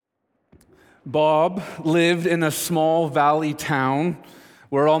Bob lived in a small valley town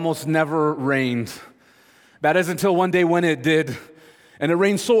where it almost never rained. That is until one day when it did. And it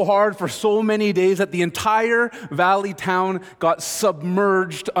rained so hard for so many days that the entire valley town got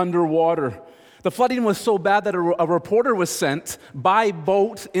submerged underwater. The flooding was so bad that a reporter was sent by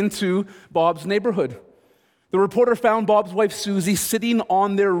boat into Bob's neighborhood. The reporter found Bob's wife Susie sitting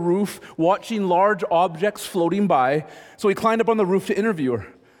on their roof watching large objects floating by, so he climbed up on the roof to interview her.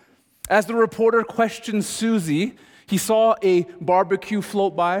 As the reporter questioned Susie, he saw a barbecue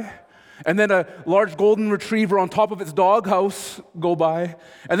float by, and then a large golden retriever on top of its doghouse go by,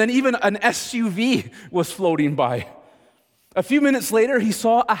 and then even an SUV was floating by. A few minutes later, he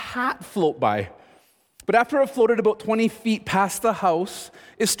saw a hat float by. But after it floated about 20 feet past the house,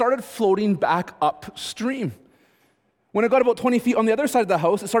 it started floating back upstream. When it got about 20 feet on the other side of the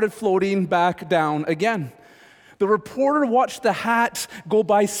house, it started floating back down again. The reporter watched the hat go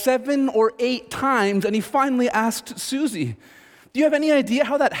by 7 or 8 times, and he finally asked Susie, "Do you have any idea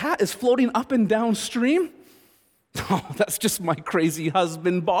how that hat is floating up and downstream?" "Oh, that's just my crazy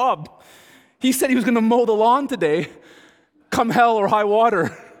husband, Bob. He said he was going to mow the lawn today, come hell or high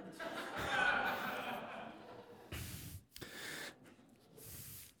water."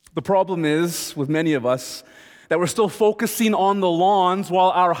 The problem is, with many of us, that we're still focusing on the lawns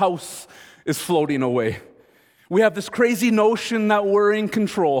while our house is floating away. We have this crazy notion that we're in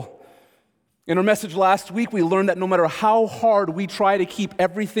control. In our message last week, we learned that no matter how hard we try to keep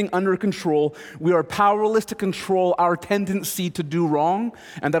everything under control, we are powerless to control our tendency to do wrong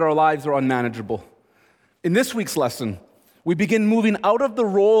and that our lives are unmanageable. In this week's lesson, we begin moving out of the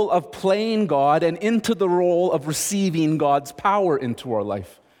role of playing God and into the role of receiving God's power into our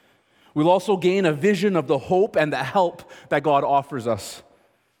life. We'll also gain a vision of the hope and the help that God offers us.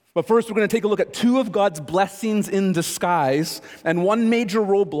 But first, we're going to take a look at 2 of God's blessings in disguise and one major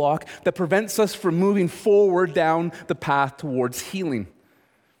roadblock that prevents us from moving forward down the path towards healing.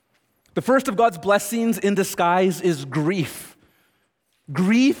 The first of God's blessings in disguise is grief.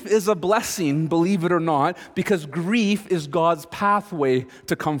 Grief is a blessing, believe it or not, because grief is God's pathway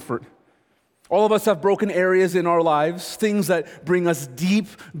to comfort. All of us have broken areas in our lives, things that bring us deep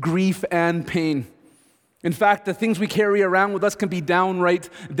grief and pain. In fact, the things we carry around with us can be downright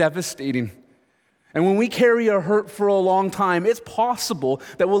devastating. And when we carry a hurt for a long time, it's possible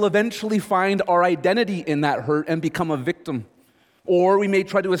that we'll eventually find our identity in that hurt and become a victim. Or we may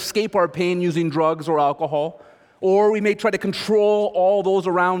try to escape our pain using drugs or alcohol. Or we may try to control all those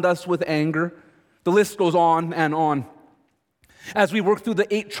around us with anger. The list goes on and on. As we work through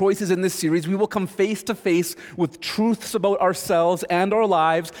the 8 choices in this series, we will come face to face with truths about ourselves and our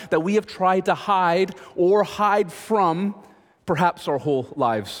lives that we have tried to hide or hide from, perhaps our whole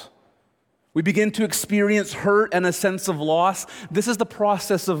lives. We begin to experience hurt and a sense of loss. This is the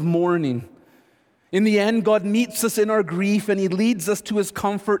process of mourning. In the end, God meets us in our grief and He leads us to His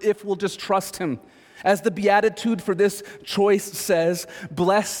comfort if we'll just trust Him. As the beatitude for this choice says,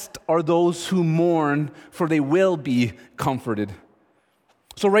 "Blessed are those who mourn, for they will be comforted."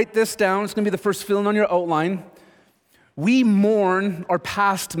 So write this down. It's going to be the first fill-in on your outline. We mourn our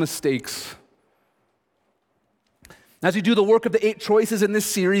past mistakes. As you do the work of the 8 choices in this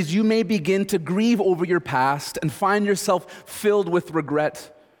series, you may begin to grieve over your past and find yourself filled with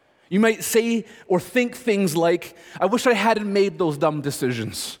regret. You might say or think things like, "I wish I hadn't made those dumb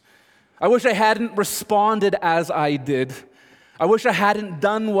decisions. I wish I hadn't responded as I did. I wish I hadn't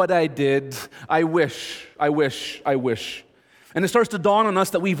done what I did. I wish. And it starts to dawn on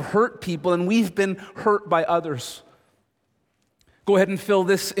us that we've hurt people and we've been hurt by others. Go ahead and fill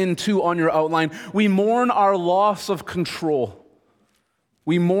this in too on your outline. We mourn our loss of control.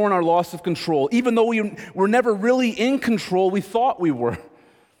 We mourn our loss of control. Even though we were never really in control, we thought we were.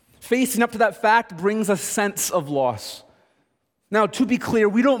 Facing up to that fact brings a sense of loss. Now, to be clear,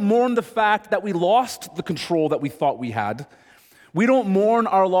 we don't mourn the fact that we lost the control that we thought we had. We don't mourn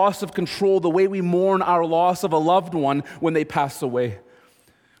our loss of control the way we mourn our loss of a loved one when they pass away.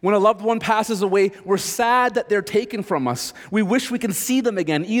 When a loved one passes away, we're sad that they're taken from us. We wish we can see them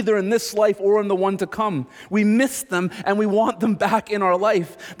again, either in this life or in the one to come. We miss them and we want them back in our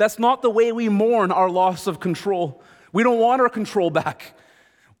life. That's not the way we mourn our loss of control. We don't want our control back.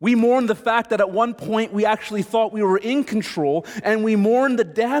 We mourn the fact that at one point we actually thought we were in control, and we mourn the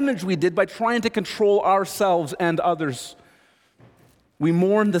damage we did by trying to control ourselves and others. We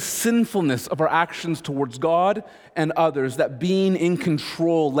mourn the sinfulness of our actions towards God and others that being in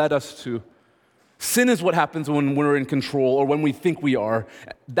control led us to. Sin is what happens when we're in control or when we think we are.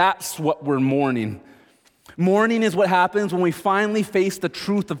 That's what we're mourning. Mourning is what happens when we finally face the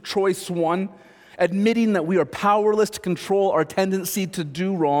truth of choice 1 admitting that we are powerless to control our tendency to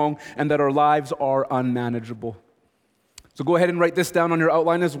do wrong and that our lives are unmanageable. So go ahead and write this down on your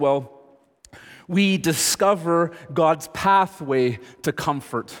outline as well. We discover God's pathway to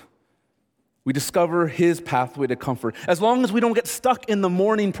comfort. We discover His pathway to comfort. As long as we don't get stuck in the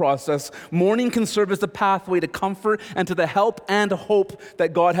mourning process, mourning can serve as the pathway to comfort and to the help and hope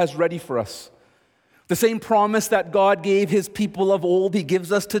that God has ready for us. The same promise that God gave His people of old, He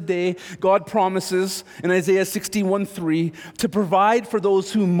gives us today. God promises in Isaiah 61:3 to provide for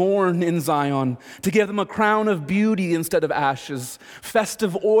those who mourn in Zion, to give them a crown of beauty instead of ashes,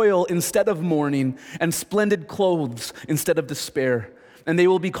 festive oil instead of mourning, and splendid clothes instead of despair. And they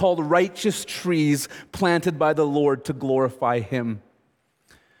will be called righteous trees planted by the Lord to glorify Him.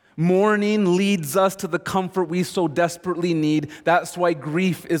 Mourning leads us to the comfort we so desperately need. That's why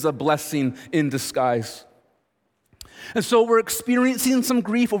grief is a blessing in disguise. And so we're experiencing some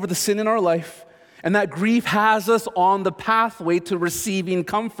grief over the sin in our life, and that grief has us on the pathway to receiving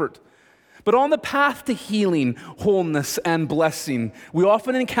comfort. But on the path to healing, wholeness, and blessing, we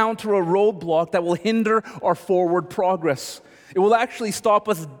often encounter a roadblock that will hinder our forward progress. It will actually stop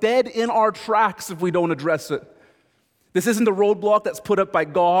us dead in our tracks if we don't address it. This isn't a roadblock that's put up by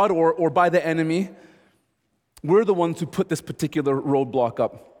God or by the enemy. We're the ones who put this particular roadblock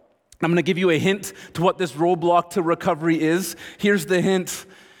up. I'm going to give you a hint to what this roadblock to recovery is. Here's the hint.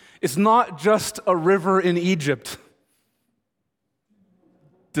 It's not just a river in Egypt.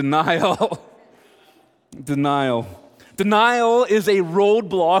 Denial. Denial. Denial is a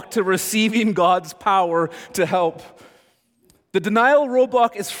roadblock to receiving God's power to help. The denial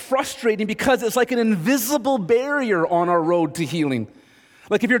roadblock is frustrating because it's like an invisible barrier on our road to healing.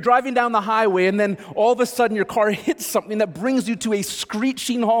 Like if you're driving down the highway and then all of a sudden your car hits something that brings you to a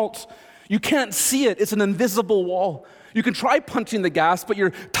screeching halt. You can't see it. It's an invisible wall. You can try punching the gas, but your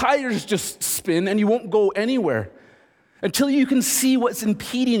tires just spin and you won't go anywhere. Until you can see what's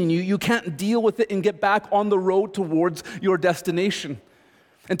impeding you, you can't deal with it and get back on the road towards your destination.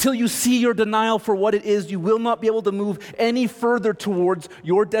 Until you see your denial for what it is, you will not be able to move any further towards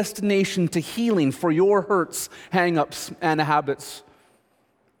your destination to healing for your hurts, hang-ups, and habits.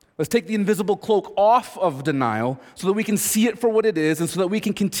 Let's take the invisible cloak off of denial so that we can see it for what it is and so that we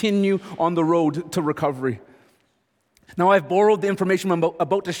can continue on the road to recovery. Now, I've borrowed the information I'm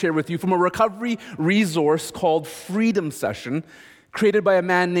about to share with you from a recovery resource called Freedom Session, created by a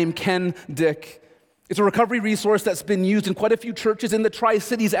man named Ken Dick. It's a recovery resource that's been used in quite a few churches in the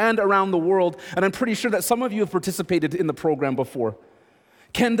Tri-Cities and around the world, and I'm pretty sure that some of you have participated in the program before.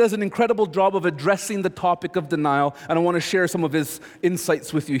 Ken does an incredible job of addressing the topic of denial, and I want to share some of his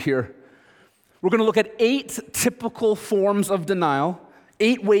insights with you here. We're going to look at 8 typical forms of denial,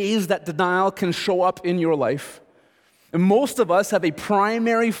 8 ways that denial can show up in your life. And most of us have a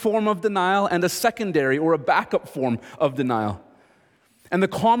primary form of denial and a secondary or a backup form of denial. And the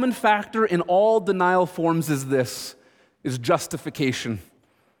common factor in all denial forms is justification.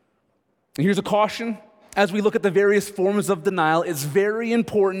 And here's a caution. As we look at the various forms of denial, it's very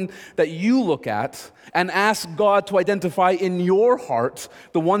important that you look at and ask God to identify in your heart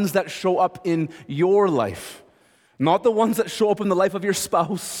the ones that show up in your life. Not the ones that show up in the life of your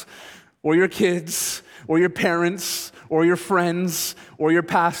spouse or your kids or your parents or your friends or your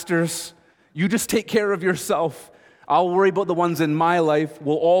pastors. You just take care of yourself. I'll worry about the ones in my life.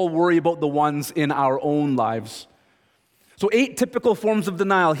 We'll all worry about the ones in our own lives. So 8 typical forms of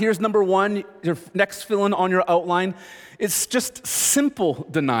denial. Here's number 1, your next fill-in on your outline. It's just simple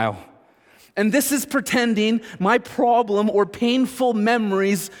denial. And this is pretending my problem or painful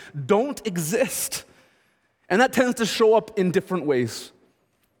memories don't exist. And that tends to show up in different ways.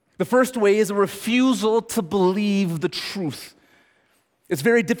 The first way is a refusal to believe the truth. It's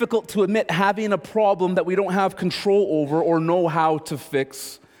very difficult to admit having a problem that we don't have control over or know how to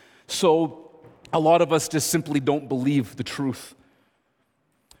fix. So a lot of us just simply don't believe the truth.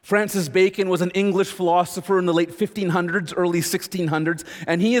 Francis Bacon was an English philosopher in the late 1500s, early 1600s,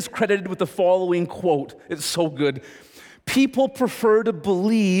 and he is credited with the following quote. It's so good. People prefer to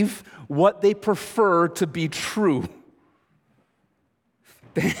believe what they prefer to be true.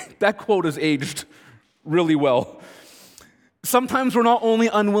 That quote has aged really well. Sometimes we're not only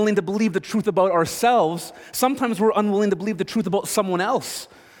unwilling to believe the truth about ourselves, sometimes we're unwilling to believe the truth about someone else,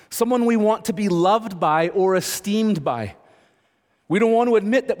 someone we want to be loved by or esteemed by. We don't want to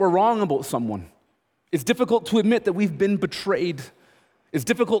admit that we're wrong about someone. It's difficult to admit that we've been betrayed. It's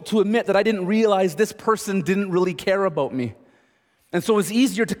difficult to admit that I didn't realize this person didn't really care about me. And so it's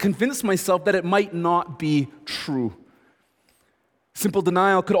easier to convince myself that it might not be true. Simple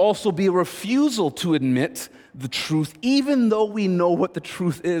denial could also be a refusal to admit the truth, even though we know what the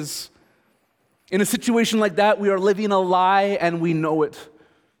truth is. In a situation like that, we are living a lie and we know it.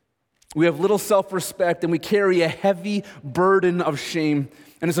 We have little self-respect and we carry a heavy burden of shame,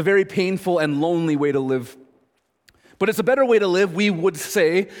 and it's a very painful and lonely way to live. But it's a better way to live, we would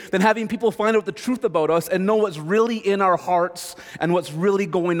say, than having people find out the truth about us and know what's really in our hearts and what's really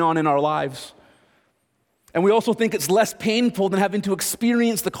going on in our lives. And we also think it's less painful than having to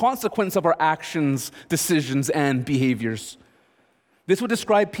experience the consequence of our actions, decisions, and behaviors. This would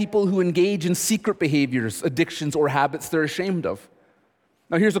describe people who engage in secret behaviors, addictions, or habits they're ashamed of.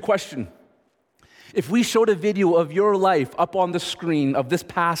 Now here's a question. If we showed a video of your life up on the screen of this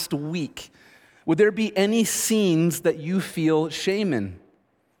past week, would there be any scenes that you feel shame in?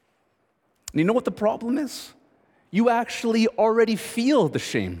 And you know what the problem is? You actually already feel the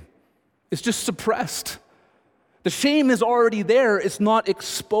shame. It's just suppressed. The shame is already there, it's not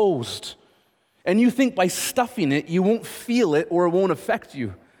exposed. And you think by stuffing it, you won't feel it or it won't affect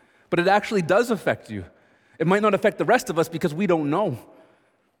you. But it actually does affect you. It might not affect the rest of us because we don't know.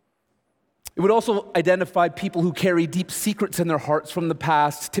 It would also identify people who carry deep secrets in their hearts from the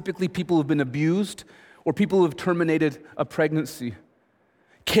past, typically people who've been abused or people who have terminated a pregnancy.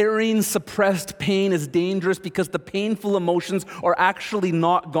 Carrying suppressed pain is dangerous because the painful emotions are actually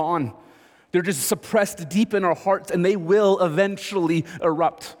not gone. They're just suppressed deep in our hearts and they will eventually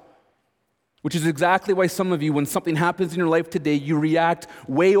erupt. Which is exactly why some of you, when something happens in your life today, you react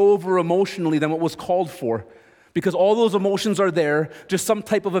way over emotionally than what was called for. Because all those emotions are there, just some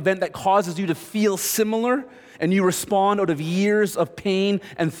type of event that causes you to feel similar, and you respond out of years of pain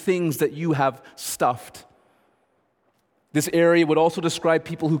and things that you have stuffed. This area would also describe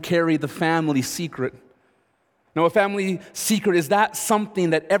people who carry the family secret. Now, a family secret is that something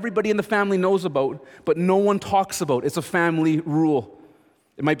that everybody in the family knows about, but no one talks about. It's a family rule.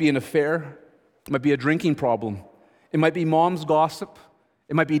 It might be an affair. It might be a drinking problem. It might be mom's gossip.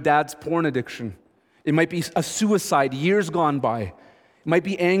 It might be dad's porn addiction. It might be a suicide years gone by. It might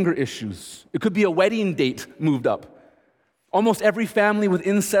be anger issues. It could be a wedding date moved up. Almost every family with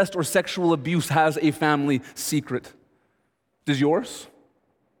incest or sexual abuse has a family secret. Does yours?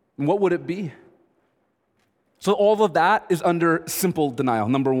 And what would it be? So all of that is under simple denial,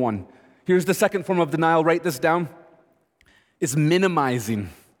 number one. Here's the second form of denial. Write this down. It's minimizing.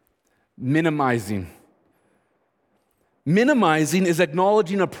 Minimizing. Minimizing is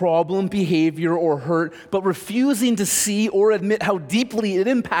acknowledging a problem, behavior, or hurt, but refusing to see or admit how deeply it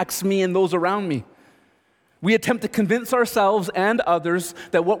impacts me and those around me. We attempt to convince ourselves and others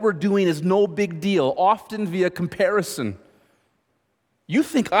that what we're doing is no big deal, often via comparison. You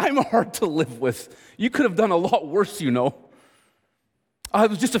think I'm hard to live with. You could have done a lot worse, you know. It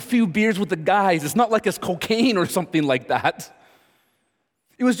was just a few beers with the guys. It's not like it's cocaine or something like that.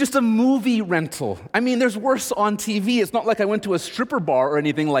 It was just a movie rental. I mean, there's worse on TV. It's not like I went to a stripper bar or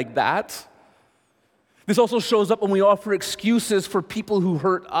anything like that. This also shows up when we offer excuses for people who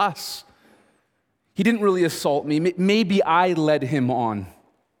hurt us. He didn't really assault me. Maybe I led him on.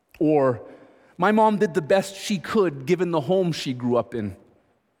 Or, my mom did the best she could given the home she grew up in.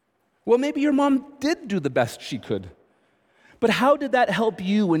 Well, maybe your mom did do the best she could. But how did that help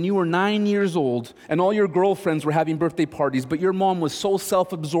you when you were 9 years old and all your girlfriends were having birthday parties, but your mom was so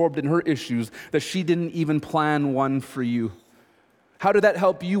self-absorbed in her issues that she didn't even plan one for you? How did that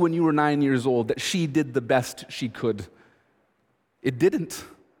help you when you were 9 years old, that she did the best she could? It didn't.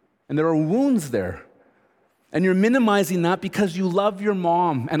 And there are wounds there. And you're minimizing that because you love your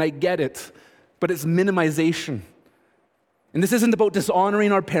mom, and I get it, but it's minimization. And this isn't about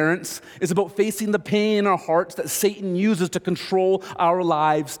dishonoring our parents. It's about facing the pain in our hearts that Satan uses to control our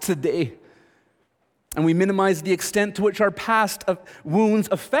lives today. And we minimize the extent to which our past wounds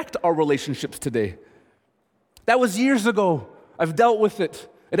affect our relationships today. That was years ago. I've dealt with it.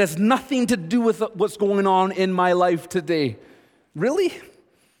 It has nothing to do with what's going on in my life today. Really?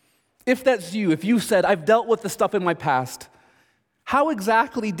 If that's you, if you said, I've dealt with the stuff in my past, how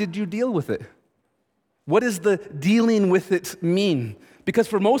exactly did you deal with it? What does the dealing with it mean? Because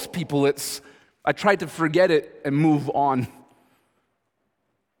for most people, it's, I tried to forget it and move on.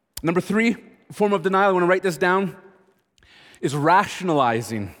 Number 3, form of denial, I want to write this down, is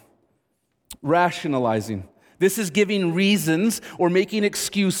rationalizing. Rationalizing. This is giving reasons or making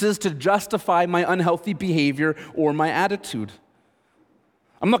excuses to justify my unhealthy behavior or my attitude.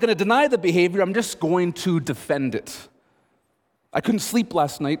 I'm not going to deny the behavior, I'm just going to defend it. I couldn't sleep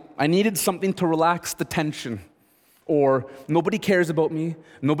last night. I needed something to relax the tension. Or, nobody cares about me,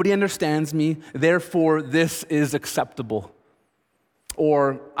 nobody understands me, therefore this is acceptable.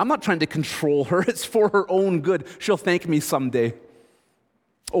 Or, I'm not trying to control her, it's for her own good. She'll thank me someday.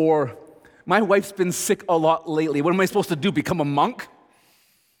 Or, my wife's been sick a lot lately. What am I supposed to do, become a monk?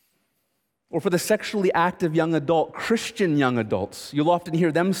 Or for the sexually active young adult, Christian young adults, you'll often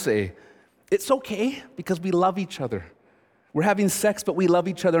hear them say, it's okay because we love each other. We're having sex, but we love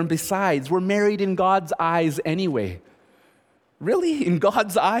each other. And besides, we're married in God's eyes anyway. Really? In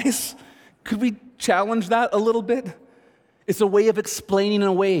God's eyes? Could we challenge that a little bit? It's a way of explaining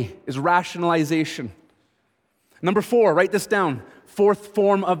away, is rationalization. Number 4, write this down. 4th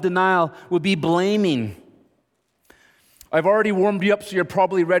form of denial would be blaming. I've already warmed you up, so you're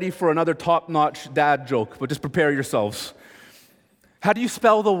probably ready for another top-notch dad joke, but just prepare yourselves. How do you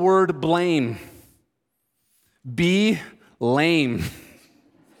spell the word blame? Be lame.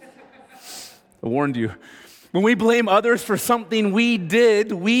 I warned you. When we blame others for something we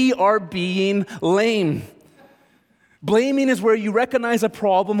did, we are being lame. Blaming is where you recognize a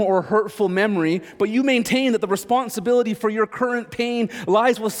problem or a hurtful memory, but you maintain that the responsibility for your current pain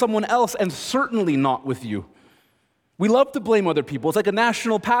lies with someone else and certainly not with you. We love to blame other people. It's like a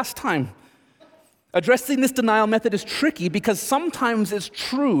national pastime. Addressing this denial method is tricky because sometimes it's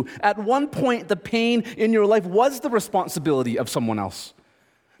true. At one point, the pain in your life was the responsibility of someone else.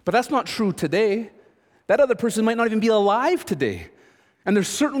 But that's not true today. That other person might not even be alive today. And they're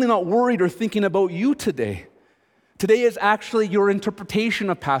certainly not worried or thinking about you today. Today is actually your interpretation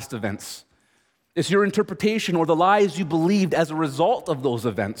of past events. It's your interpretation or the lies you believed as a result of those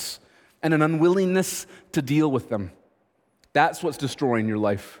events and an unwillingness to deal with them. That's what's destroying your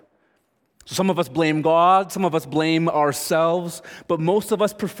life. So some of us blame God, some of us blame ourselves, but most of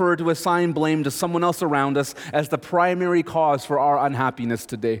us prefer to assign blame to someone else around us as the primary cause for our unhappiness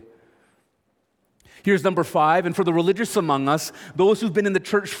today. Here's number 5, and for the religious among us, those who've been in the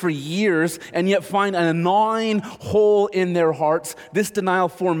church for years and yet find an gnawing hole in their hearts, this denial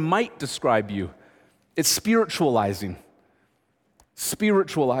form might describe you. It's spiritualizing.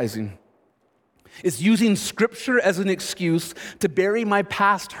 Spiritualizing. It's using Scripture as an excuse to bury my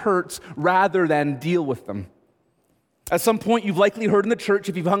past hurts rather than deal with them. At some point, you've likely heard in the church,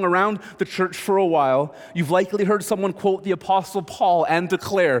 if you've hung around the church for a while, you've likely heard someone quote the Apostle Paul and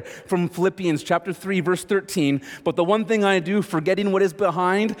declare from Philippians chapter 3, verse 13, "But the one thing I do, forgetting what is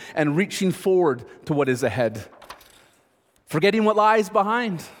behind and reaching forward to what is ahead." Forgetting what lies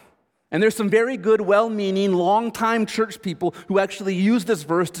behind. And there's some very good, well-meaning, long-time church people who actually use this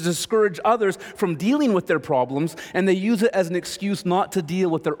verse to discourage others from dealing with their problems, and they use it as an excuse not to deal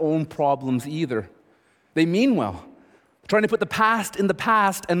with their own problems either. They mean well, trying to put the past in the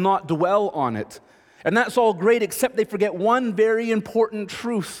past and not dwell on it. And that's all great, except they forget one very important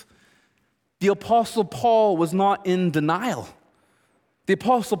truth. The Apostle Paul was not in denial. The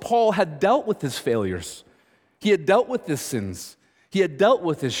Apostle Paul had dealt with his failures. He had dealt with his sins. He had dealt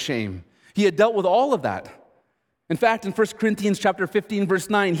with his shame. He had dealt with all of that. In fact, in 1 Corinthians chapter 15, verse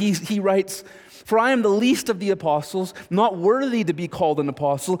 9, he writes, "For I am the least of the apostles, not worthy to be called an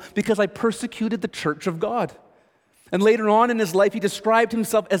apostle, because I persecuted the church of God." And later on in his life, he described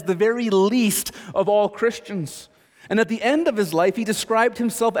himself as the very least of all Christians. And at the end of his life, he described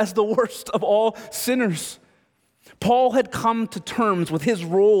himself as the worst of all sinners. Paul had come to terms with his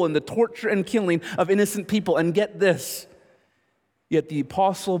role in the torture and killing of innocent people. And get this, yet the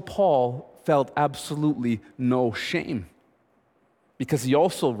Apostle Paul felt absolutely no shame, because he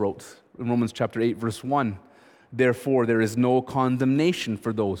also wrote in Romans chapter 8, verse 1, "Therefore there is no condemnation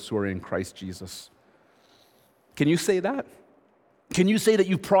for those who are in Christ Jesus." Can you say that? Can you say that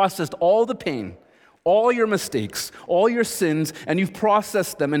you've processed all the pain, all your mistakes, all your sins, and you've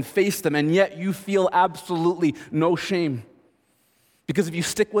processed them and faced them, and yet you feel absolutely no shame? Because if you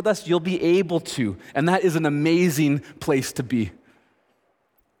stick with us, you'll be able to, and that is an amazing place to be.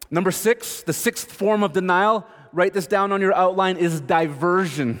 Number 6, the 6th form of denial, write this down on your outline, is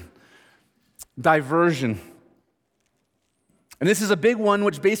diversion. Diversion. And this is a big one,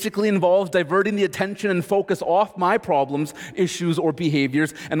 which basically involves diverting the attention and focus off my problems, issues, or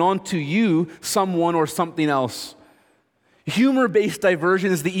behaviors and onto you, someone, or something else. Humor-based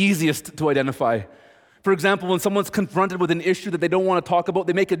diversion is the easiest to identify. For example, when someone's confronted with an issue that they don't want to talk about,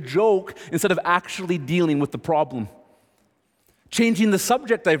 they make a joke instead of actually dealing with the problem. Changing the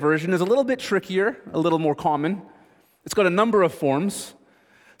subject diversion is a little bit trickier, a little more common. It's got a number of forms.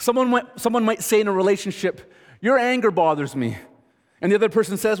 Someone might say in a relationship, "Your anger bothers me." And the other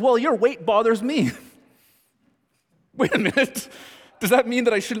person says, "Well, your weight bothers me." Wait a minute. Does that mean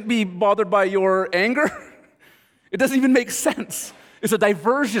that I shouldn't be bothered by your anger? It doesn't even make sense. It's a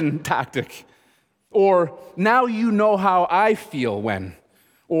diversion tactic. Or, "Now you know how I feel when."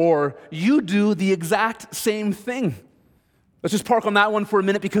 Or, "You do the exact same thing." Let's just park on that one for a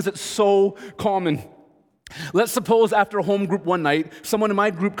minute because it's so common. Let's suppose after a home group one night, someone in my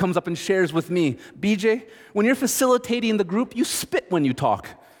group comes up and shares with me, "BJ, when you're facilitating the group, you spit when you talk."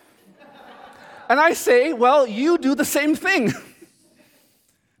 And I say, well, you do the same thing.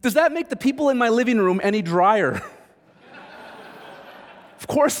 Does that make the people in my living room any drier? Of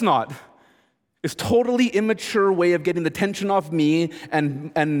course not. It's totally immature way of getting the tension off me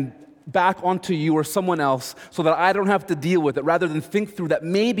and back onto you or someone else so that I don't have to deal with it, rather than think through that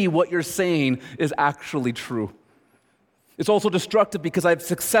maybe what you're saying is actually true. It's also destructive because I've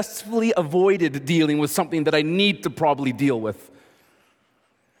successfully avoided dealing with something that I need to probably deal with.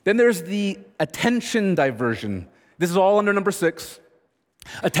 Then there's the attention diversion. This is all under number 6.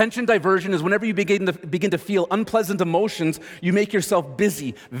 Attention diversion is whenever you begin to feel unpleasant emotions, you make yourself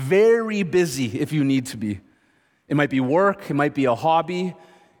busy, very busy if you need to be. It might be work, it might be a hobby,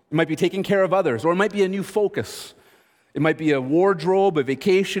 it might be taking care of others, or it might be a new focus. It might be a wardrobe, a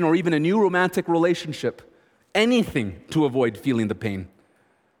vacation, or even a new romantic relationship. Anything to avoid feeling the pain.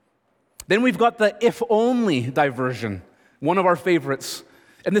 Then we've got the if-only diversion, one of our favorites.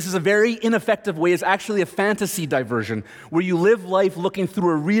 And this is a very ineffective way. It's actually a fantasy diversion where you live life looking through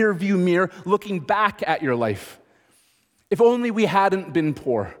a rear view mirror, looking back at your life. If only we hadn't been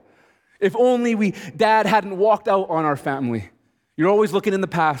poor. If only Dad hadn't walked out on our family. You're always looking in the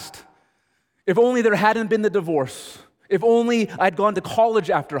past. If only there hadn't been the divorce. If only I'd gone to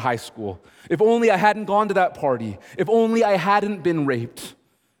college after high school. If only I hadn't gone to that party. If only I hadn't been raped.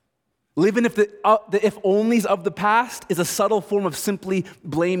 Living the if-onlys of the past is a subtle form of simply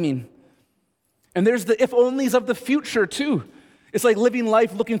blaming. And there's the if-onlys of the future too. It's like living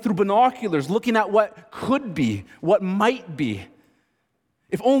life looking through binoculars, looking at what could be, what might be.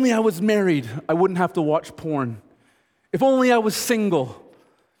 If only I was married, I wouldn't have to watch porn. If only I was single.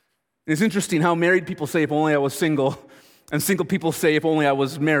 It's interesting how married people say, if only I was single, and single people say, if only I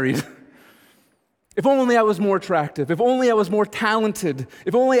was married. If only I was more attractive. If only I was more talented.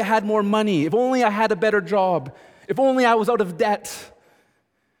 If only I had more money. If only I had a better job. If only I was out of debt.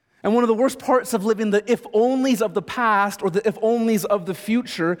 And one of the worst parts of living the if-onlys of the past or the if-onlys of the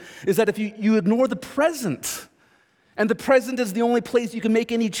future is that if you ignore the present, and the present is the only place you can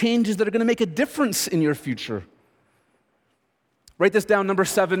make any changes that are going to make a difference in your future. Write this down, number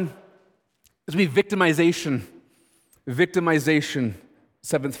 7. This would be victimization. Victimization,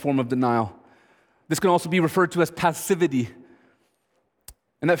 7th form of denial. This can also be referred to as passivity.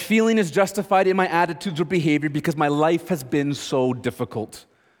 And that feeling is justified in my attitudes or behavior because my life has been so difficult.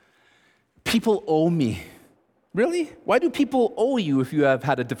 People owe me. Really? Why do people owe you if you have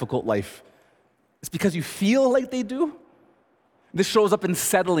had a difficult life? It's because you feel like they do? This shows up in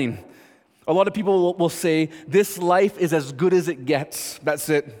settling. A lot of people will say, this life is as good as it gets. That's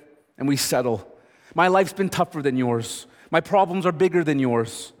it. And we settle. My life's been tougher than yours. My problems are bigger than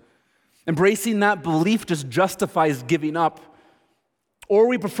yours. Embracing that belief just justifies giving up. Or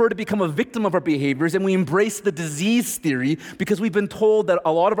we prefer to become a victim of our behaviors and we embrace the disease theory because we've been told that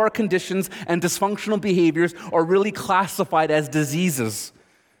a lot of our conditions and dysfunctional behaviors are really classified as diseases.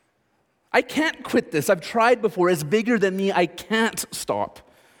 I can't quit this. I've tried before. It's bigger than me. I can't stop.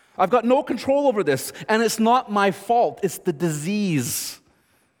 I've got no control over this, and it's not my fault. It's the disease.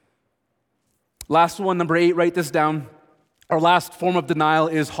 Last one, number 8, write this down. Our last form of denial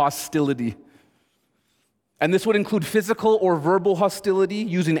is hostility. And this would include physical or verbal hostility,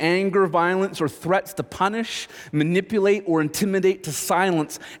 using anger, violence, or threats to punish, manipulate, or intimidate to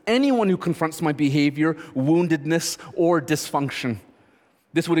silence anyone who confronts my behavior, woundedness, or dysfunction.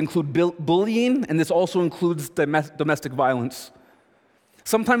 This would include bullying, and this also includes domestic violence.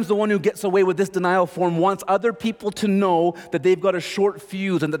 Sometimes the one who gets away with this denial form wants other people to know that they've got a short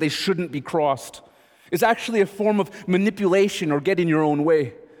fuse and that they shouldn't be crossed. It's actually a form of manipulation or getting your own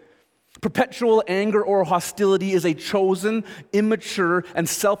way. Perpetual anger or hostility is a chosen, immature, and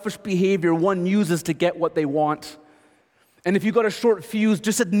selfish behavior one uses to get what they want. And if you've got a short fuse,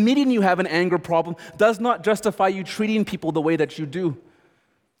 just admitting you have an anger problem does not justify you treating people the way that you do.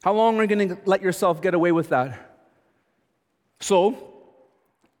 How long are you going to let yourself get away with that? So,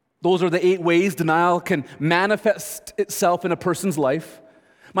 those are the 8 ways denial can manifest itself in a person's life.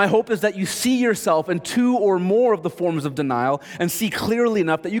 My hope is that you see yourself in 2 or more of the forms of denial and see clearly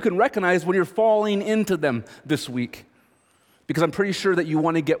enough that you can recognize when you're falling into them this week. Because I'm pretty sure that you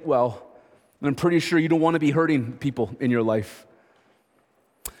want to get well, and I'm pretty sure you don't want to be hurting people in your life.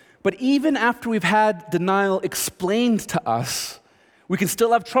 But even after we've had denial explained to us, we can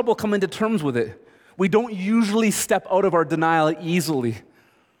still have trouble coming to terms with it. We don't usually step out of our denial easily.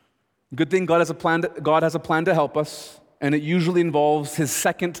 Good thing God has a plan to help us. And it usually involves his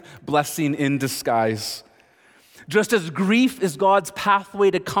second blessing in disguise. Just as grief is God's pathway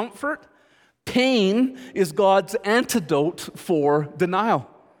to comfort, pain is God's antidote for denial.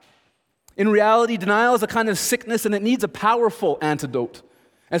 In reality, denial is a kind of sickness and it needs a powerful antidote.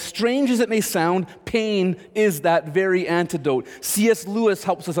 As strange as it may sound, pain is that very antidote. C.S. Lewis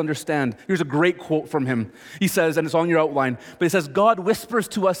helps us understand. Here's a great quote from him. He says, and it's on your outline, but he says, God whispers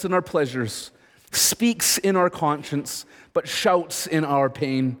to us in our pleasures, speaks in our conscience, but shouts in our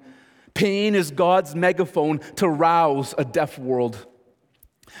pain. Pain is God's megaphone to rouse a deaf world.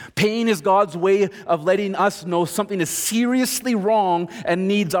 Pain is God's way of letting us know something is seriously wrong and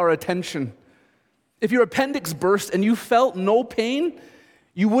needs our attention. If your appendix burst and you felt no pain,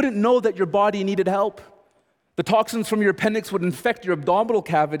 you wouldn't know that your body needed help. The toxins from your appendix would infect your abdominal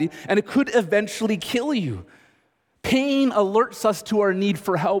cavity, and it could eventually kill you. Pain alerts us to our need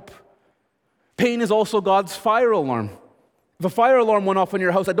for help. Pain is also God's fire alarm. If a fire alarm went off in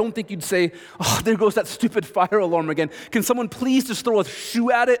your house, I don't think you'd say, oh, there goes that stupid fire alarm again. Can someone please just throw a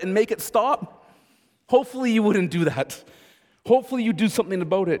shoe at it and make it stop? Hopefully you wouldn't do that. Hopefully you'd do something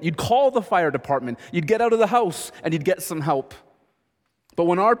about it. You'd call the fire department. You'd get out of the house and you'd get some help. But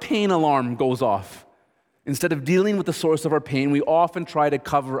when our pain alarm goes off, instead of dealing with the source of our pain, we often try to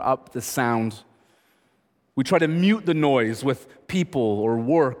cover up the sound. We try to mute the noise with people or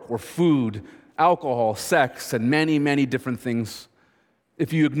work or food, alcohol, sex, and many, many different things.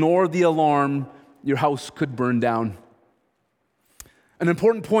 If you ignore the alarm, your house could burn down. An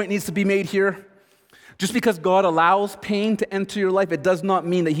important point needs to be made here. Just because God allows pain to enter your life, it does not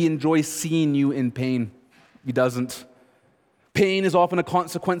mean that He enjoys seeing you in pain. He doesn't. Pain is often a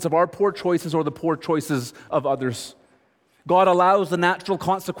consequence of our poor choices or the poor choices of others. God allows the natural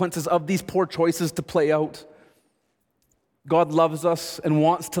consequences of these poor choices to play out. God loves us and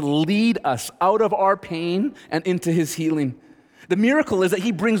wants to lead us out of our pain and into His healing. The miracle is that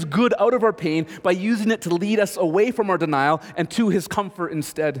He brings good out of our pain by using it to lead us away from our denial and to His comfort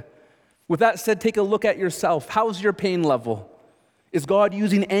instead. With that said, take a look at yourself. How's your pain level? Is God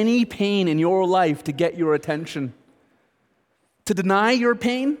using any pain in your life to get your attention? To deny your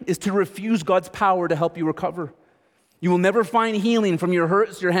pain is to refuse God's power to help you recover. You will never find healing from your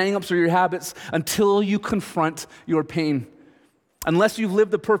hurts, your hang-ups, or your habits until you confront your pain. Unless you've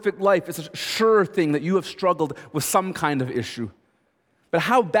lived a perfect life, it's a sure thing that you have struggled with some kind of issue. But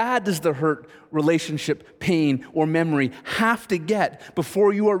how bad does the hurt, relationship, pain, or memory have to get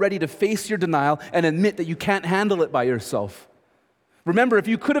before you are ready to face your denial and admit that you can't handle it by yourself? Remember, if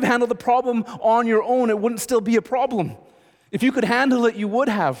you could have handled the problem on your own, it wouldn't still be a problem. If you could handle it, you would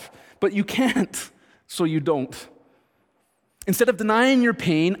have, but you can't, so you don't. Instead of denying your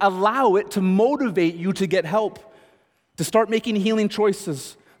pain, allow it to motivate you to get help, to start making healing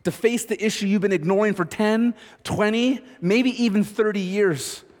choices, to face the issue you've been ignoring for 10, 20, maybe even 30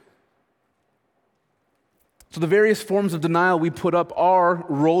 years. So the various forms of denial we put up are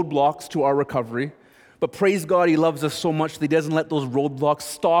roadblocks to our recovery, but praise God, He loves us so much that He doesn't let those roadblocks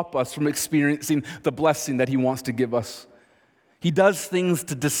stop us from experiencing the blessing that He wants to give us. He does things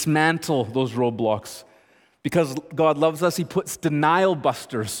to dismantle those roadblocks. Because God loves us, He puts denial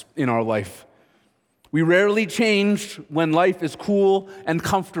busters in our life. We rarely change when life is cool and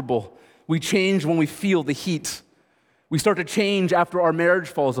comfortable. We change when we feel the heat. We start to change after our marriage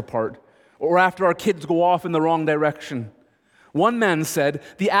falls apart or after our kids go off in the wrong direction. One man said,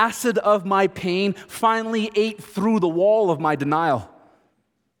 "The acid of my pain finally ate through the wall of my denial."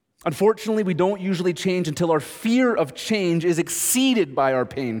 Unfortunately, we don't usually change until our fear of change is exceeded by our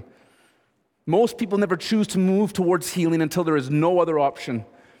pain. Most people never choose to move towards healing until there is no other option.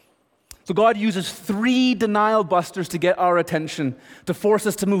 So God uses 3 denial busters to get our attention, to force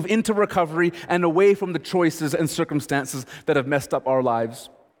us to move into recovery and away from the choices and circumstances that have messed up our lives.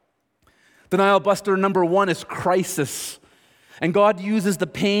 Denial buster number 1 is crisis. And God uses the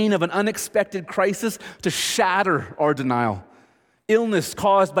pain of an unexpected crisis to shatter our denial. Illness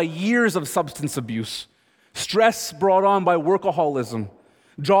caused by years of substance abuse, stress brought on by workaholism,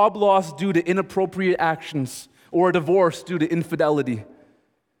 job loss due to inappropriate actions, or a divorce due to infidelity.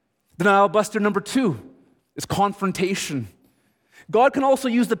 Denial buster number 2 is confrontation. God can also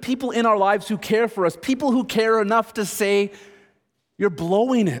use the people in our lives who care for us, people who care enough to say, "You're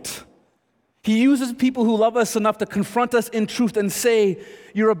blowing it." He uses people who love us enough to confront us in truth and say,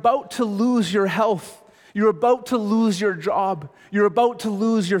 "You're about to lose your health. You're about to lose your job. You're about to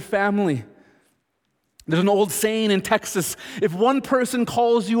lose your family." There's an old saying in Texas, if one person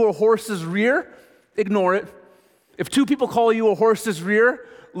calls you a horse's rear, ignore it. If 2 people call you a horse's rear,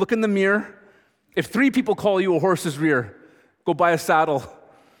 look in the mirror. If 3 people call you a horse's rear, go buy a saddle.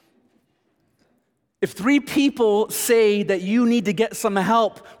 If 3 people say that you need to get some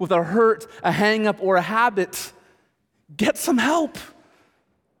help with a hurt, a hang-up, or a habit, get some help.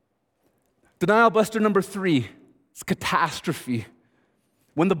 Denial buster number 3 is catastrophe.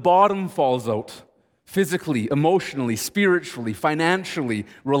 When the bottom falls out, physically, emotionally, spiritually, financially,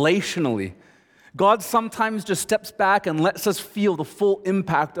 relationally. God sometimes just steps back and lets us feel the full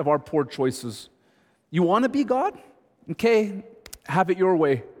impact of our poor choices. You want to be God? Okay, have it your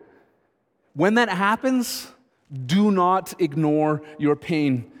way. When that happens, do not ignore your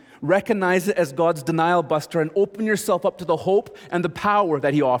pain. Recognize it as God's denial buster and open yourself up to the hope and the power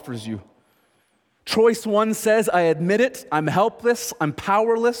that He offers you. Choice 1 says, I admit it, I'm helpless, I'm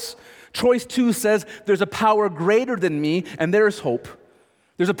powerless. Choice 2 says, there's a power greater than me, and there's hope.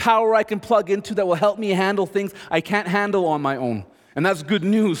 There's a power I can plug into that will help me handle things I can't handle on my own. And that's good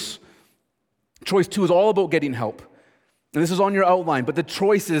news. Choice 2 is all about getting help. And this is on your outline, but the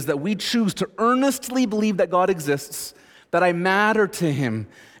choice is that we choose to earnestly believe that God exists, that I matter to Him,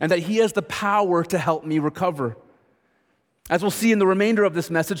 and that He has the power to help me recover. As we'll see in the remainder of this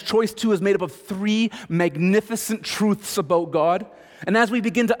message, choice 2 is made up of 3 magnificent truths about God. And as we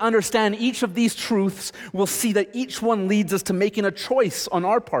begin to understand each of these truths, we'll see that each one leads us to making a choice on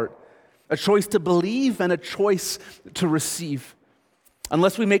our part, a choice to believe and a choice to receive.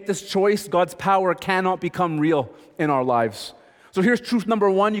 Unless we make this choice, God's power cannot become real in our lives. So here's truth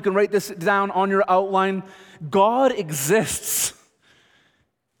number 1. You can write this down on your outline. God exists.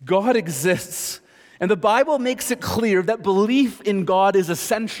 God exists. And the Bible makes it clear that belief in God is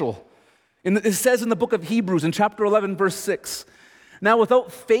essential. It says in the book of Hebrews in chapter 11, verse 6, now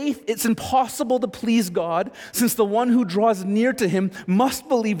without faith, it's impossible to please God, since the one who draws near to Him must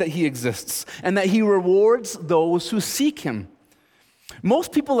believe that He exists and that He rewards those who seek Him.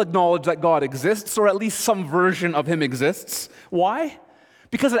 Most people acknowledge that God exists, or at least some version of Him exists. Why?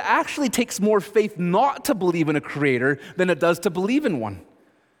 Because it actually takes more faith not to believe in a creator than it does to believe in one.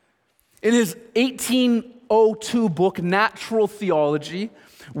 In his 1802 book, Natural Theology,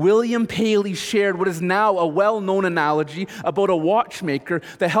 William Paley shared what is now a well-known analogy about a watchmaker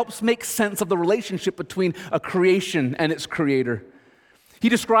that helps make sense of the relationship between a creation and its creator. He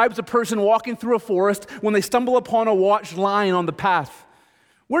describes a person walking through a forest when they stumble upon a watch lying on the path.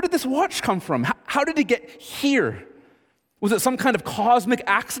 Where did this watch come from? How did it get here? Was it some kind of cosmic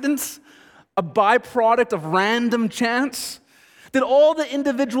accident? A byproduct of random chance? Did all the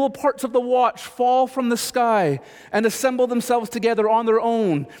individual parts of the watch fall from the sky and assemble themselves together on their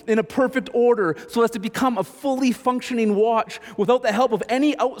own in a perfect order so as to become a fully functioning watch without the help of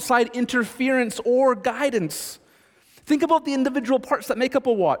any outside interference or guidance? Think about the individual parts that make up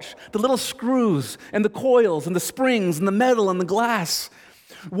a watch, the little screws and the coils and the springs and the metal and the glass.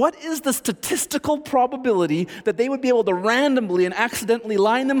 What is the statistical probability that they would be able to randomly and accidentally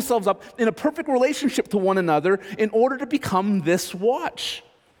line themselves up in a perfect relationship to one another in order to become this watch?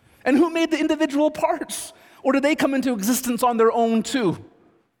 And who made the individual parts? Or did they come into existence on their own too?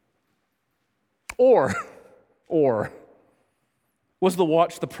 Or was the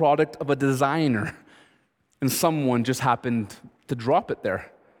watch the product of a designer and someone just happened to drop it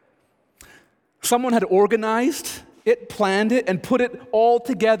there? Someone had organized it, planned it, and put it all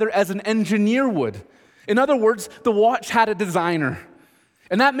together as an engineer would. In other words, the watch had a designer.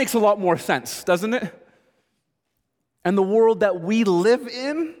 And that makes a lot more sense, doesn't it? And the world that we live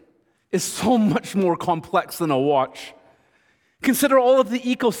in is so much more complex than a watch. Consider all of the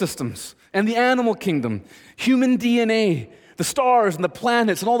ecosystems and the animal kingdom, human DNA, the stars and the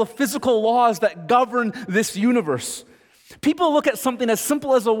planets, and all the physical laws that govern this universe. People look at something as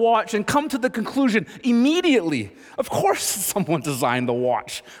simple as a watch and come to the conclusion immediately, of course someone designed the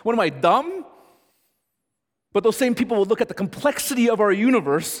watch. What am I, dumb? But those same people will look at the complexity of our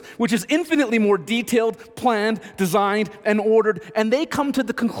universe, which is infinitely more detailed, planned, designed, and ordered, and they come to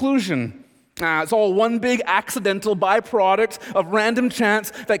the conclusion, it's all one big accidental byproduct of random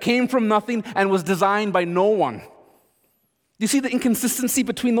chance that came from nothing and was designed by no one. You see the inconsistency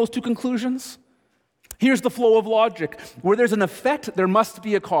between those two conclusions? Here's the flow of logic. Where there's an effect, there must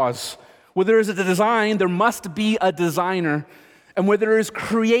be a cause. Where there is a design, there must be a designer. And where there is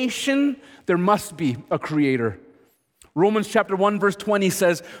creation, there must be a creator. Romans chapter 1, verse 20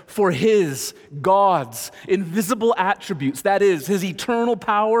 says, for His, God's, invisible attributes, that is, His eternal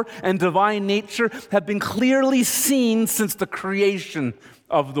power and divine nature, have been clearly seen since the creation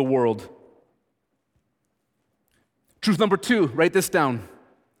of the world. Truth number 2, write this down.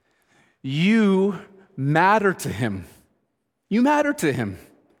 You matter to Him. You matter to Him.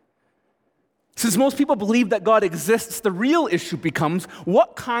 Since most people believe that God exists, the real issue becomes,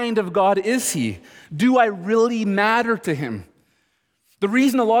 what kind of God is He? Do I really matter to Him? The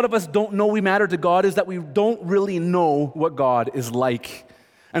reason a lot of us don't know we matter to God is that we don't really know what God is like.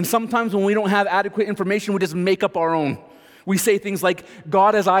 And sometimes when we don't have adequate information, we just make up our own. We say things like,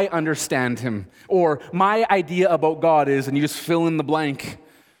 God as I understand Him, or my idea about God is, and you just fill in the blank.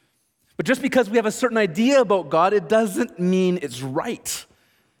 But just because we have a certain idea about God, it doesn't mean it's right.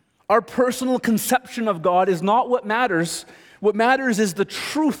 Our personal conception of God is not what matters. What matters is the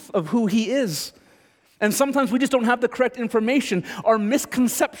truth of who He is. And sometimes we just don't have the correct information. Our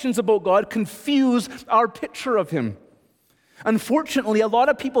misconceptions about God confuse our picture of Him. Unfortunately, a lot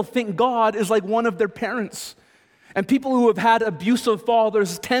of people think God is like one of their parents. And people who have had abusive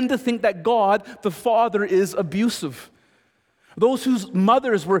fathers tend to think that God, the Father, is abusive. Those whose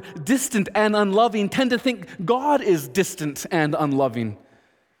mothers were distant and unloving tend to think God is distant and unloving.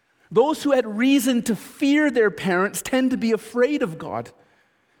 Those who had reason to fear their parents tend to be afraid of God.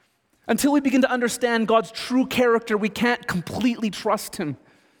 Until we begin to understand God's true character, we can't completely trust Him.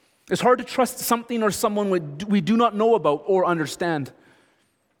 It's hard to trust something or someone we do not know about or understand.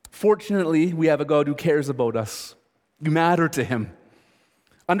 Fortunately, we have a God who cares about us. You matter to Him.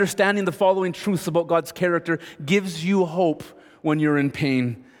 Understanding the following truths about God's character gives you hope when you're in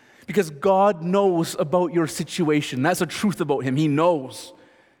pain, because God knows about your situation. That's a truth about Him. He knows.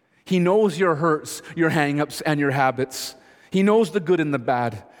 He knows your hurts, your hang-ups, and your habits. He knows the good and the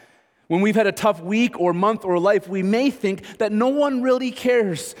bad. When we've had a tough week or month or life, we may think that no one really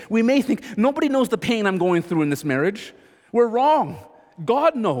cares. We may think, nobody knows the pain I'm going through in this marriage. We're wrong.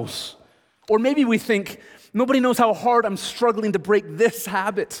 God knows. Or maybe we think, nobody knows how hard I'm struggling to break this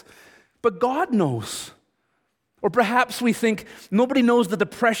habit. But God knows. Or perhaps we think, nobody knows the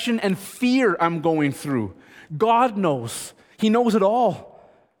depression and fear I'm going through. God knows. He knows it all.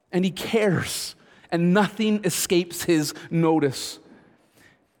 And He cares. And nothing escapes His notice.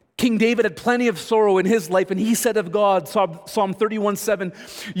 King David had plenty of sorrow in his life, and he said of God, Psalm 31:7,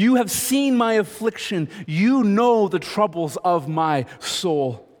 "You have seen my affliction. You know the troubles of my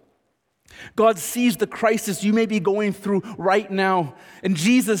soul." God sees the crisis you may be going through right now. And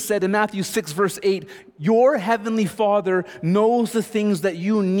Jesus said in Matthew 6, verse 8, "Your heavenly Father knows the things that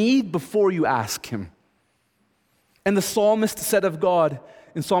you need before you ask Him." And the psalmist said of God,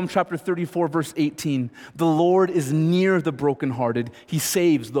 in Psalm chapter 34, verse 18, "The Lord is near the brokenhearted. He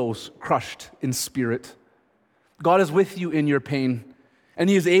saves those crushed in spirit." God is with you in your pain, and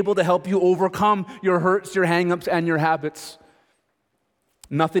He is able to help you overcome your hurts, your hang-ups, and your habits.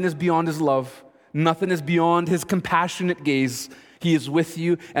 Nothing is beyond His love. Nothing is beyond His compassionate gaze. He is with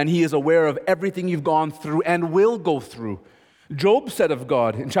you, and He is aware of everything you've gone through and will go through. Job said of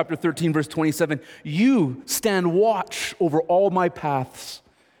God in chapter 13, verse 27, "You stand watch over all my paths."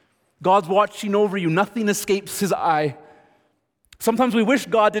 God's watching over you. Nothing escapes His eye. Sometimes we wish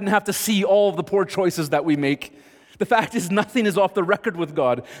God didn't have to see all of the poor choices that we make. The fact is, nothing is off the record with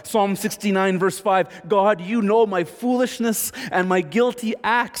God. Psalm 69, verse 5, "God, you know my foolishness and my guilty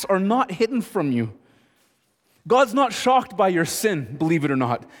acts are not hidden from you." God's not shocked by your sin, believe it or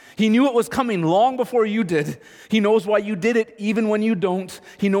not. He knew it was coming long before you did. He knows why you did it even when you don't.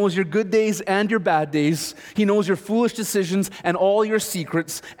 He knows your good days and your bad days. He knows your foolish decisions and all your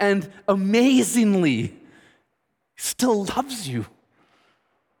secrets. And amazingly, He still loves you.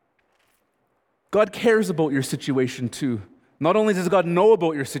 God cares about your situation too. Not only does God know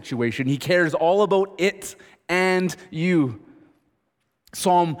about your situation, He cares all about it and you.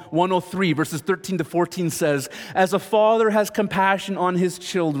 Psalm 103, verses 13 to 14 says, "As a father has compassion on his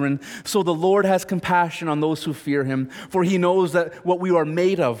children, so the Lord has compassion on those who fear Him, for He knows that what we are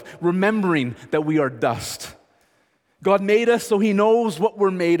made of, remembering that we are dust." God made us, so He knows what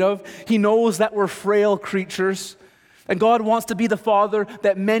we're made of. He knows that we're frail creatures. And God wants to be the Father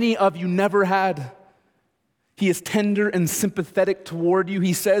that many of you never had. He is tender and sympathetic toward you.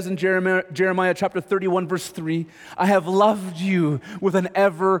 He says in Jeremiah chapter 31, verse 3, "I have loved you with an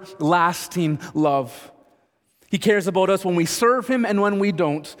everlasting love." He cares about us when we serve Him and when we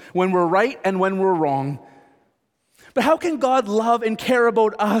don't, when we're right and when we're wrong. But how can God love and care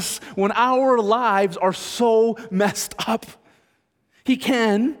about us when our lives are so messed up? He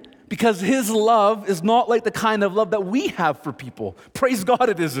can, because His love is not like the kind of love that we have for people. Praise God,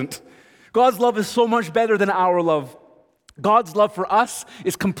 it isn't. God's love is so much better than our love. God's love for us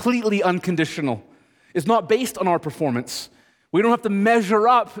is completely unconditional. It's not based on our performance. We don't have to measure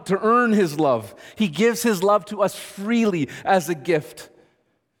up to earn His love. He gives His love to us freely as a gift.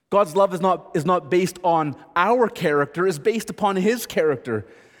 God's love is not based on our character, it's based upon His character.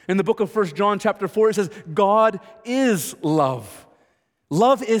 In the book of 1 John chapter 4, it says, God is love.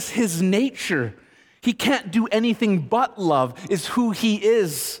 Love is His nature. He can't do anything but love. It's who He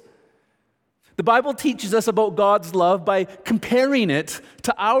is. The Bible teaches us about God's love by comparing it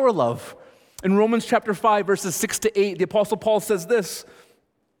to our love. In Romans chapter 5, verses 6 to 8, the Apostle Paul says this,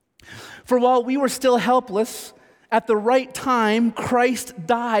 "For while we were still helpless, at the right time, Christ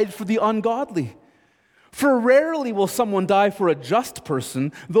died for the ungodly. For rarely will someone die for a just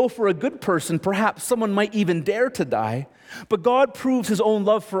person, though for a good person, perhaps someone might even dare to die. But God proves his own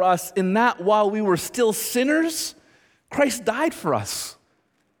love for us in that while we were still sinners, Christ died for us.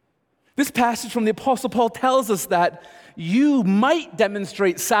 This passage from the Apostle Paul tells us that you might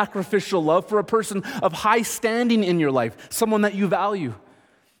demonstrate sacrificial love for a person of high standing in your life, someone that you value.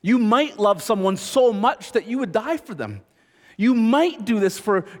 You might love someone so much that you would die for them. You might do this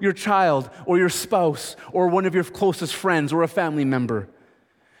for your child or your spouse or one of your closest friends or a family member.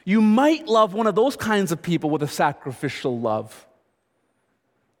 You might love one of those kinds of people with a sacrificial love.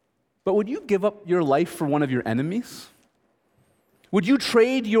 But would you give up your life for one of your enemies? Would you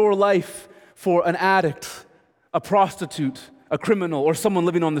trade your life for an addict, a prostitute, a criminal, or someone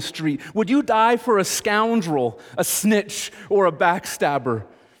living on the street? Would you die for a scoundrel, a snitch, or a backstabber?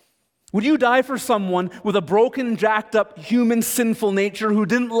 Would you die for someone with a broken, jacked up, human, sinful nature who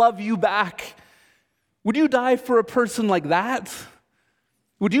didn't love you back? Would you die for a person like that?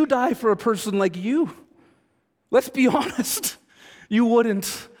 Would you die for a person like you? Let's be honest. You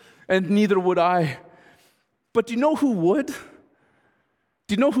wouldn't, and neither would I. But do you know who would?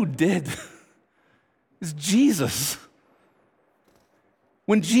 Do you know who did? It's Jesus.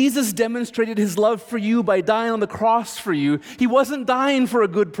 When Jesus demonstrated his love for you by dying on the cross for you, he wasn't dying for a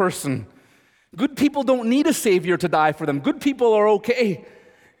good person. Good people don't need a savior to die for them. Good people are okay.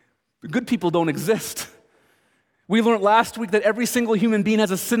 Good people don't exist. We learned last week that every single human being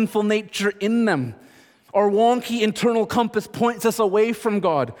has a sinful nature in them. Our wonky internal compass points us away from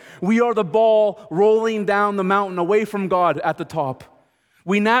God. We are the ball rolling down the mountain away from God at the top.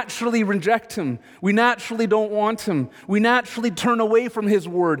 We naturally reject him. We naturally don't want him. We naturally turn away from his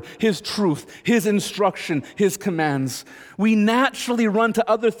word, his truth, his instruction, his commands. We naturally run to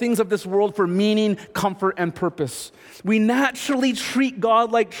other things of this world for meaning, comfort, and purpose. We naturally treat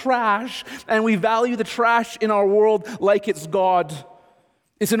God like trash, and we value the trash in our world like it's God.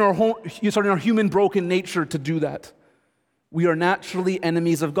 It's in our human broken nature to do that. We are naturally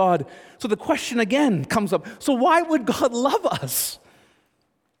enemies of God. So the question again comes up, so why would God love us?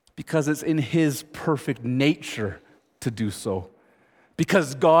 Because it's in his perfect nature to do so.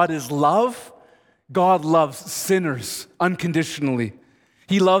 Because God is love, God loves sinners unconditionally.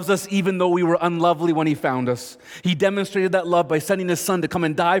 He loves us even though we were unlovely when he found us. He demonstrated that love by sending his son to come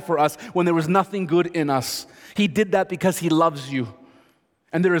and die for us when there was nothing good in us. He did that because he loves you.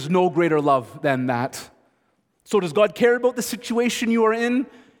 And there is no greater love than that. So does God care about the situation you are in?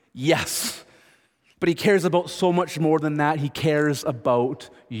 Yes. But he cares about so much more than that. He cares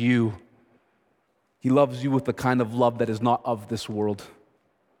about you. He loves you with the kind of love that is not of this world.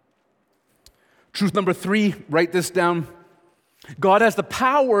 Truth number 3, write this down. God has the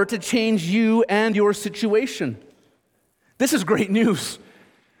power to change you and your situation. This is great news.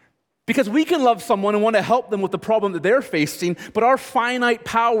 Because we can love someone and want to help them with the problem that they're facing, but our finite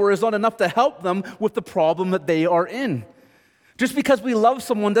power is not enough to help them with the problem that they are in. Just because we love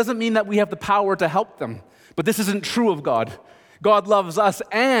someone doesn't mean that we have the power to help them. But this isn't true of God. God loves us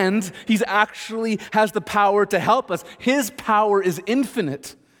and he actually has the power to help us. His power is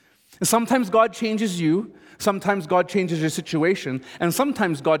infinite. And sometimes God changes you, sometimes God changes your situation, and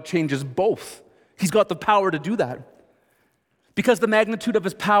sometimes God changes both. He's got the power to do that. Because the magnitude of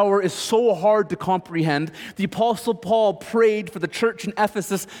his power is so hard to comprehend, the Apostle Paul prayed for the church in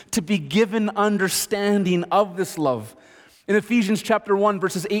Ephesus to be given understanding of this love. In Ephesians chapter 1,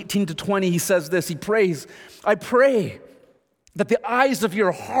 verses 18 to 20, he says this, he prays, I pray that the eyes of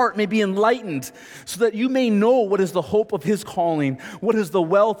your heart may be enlightened, so that you may know what is the hope of his calling, what is the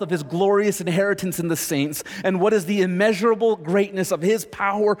wealth of his glorious inheritance in the saints, and what is the immeasurable greatness of his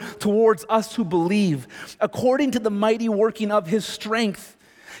power towards us who believe, according to the mighty working of his strength.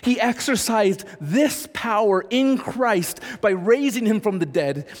 He exercised this power in Christ by raising him from the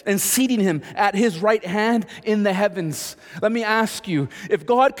dead and seating him at his right hand in the heavens. Let me ask you, if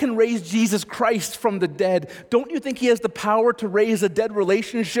God can raise Jesus Christ from the dead, don't you think he has the power to raise a dead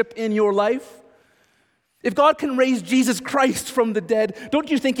relationship in your life? If God can raise Jesus Christ from the dead, don't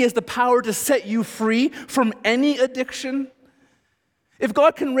you think he has the power to set you free from any addiction? If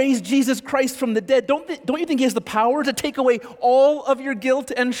God can raise Jesus Christ from the dead, don't you think he has the power to take away all of your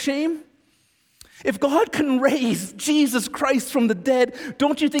guilt and shame? If God can raise Jesus Christ from the dead,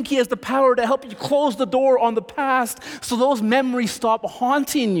 don't you think he has the power to help you close the door on the past so those memories stop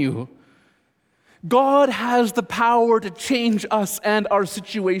haunting you? God has the power to change us and our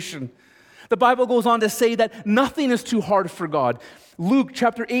situation. The Bible goes on to say that nothing is too hard for God. Luke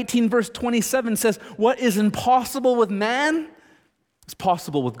chapter 18, verse 27 says, what is impossible with man? It's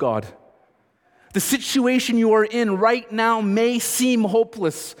possible with God. The situation you are in right now may seem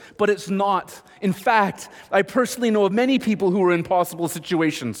hopeless, but it's not. In fact, I personally know of many people who are in impossible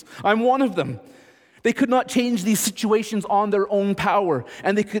situations. I'm one of them. They could not change these situations on their own power,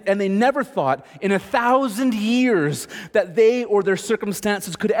 and they never thought in 1,000 years that they or their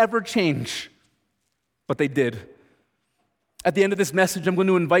circumstances could ever change. But they did. At the end of this message, I'm going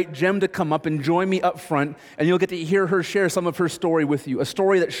to invite Jem to come up and join me up front, and you'll get to hear her share some of her story with you, a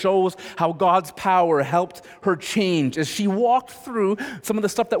story that shows how God's power helped her change as she walked through some of the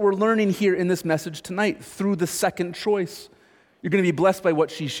stuff that we're learning here in this message tonight through the second choice. You're going to be blessed by what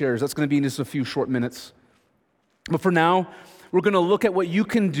she shares. That's going to be in just a few short minutes. But for now, we're going to look at what you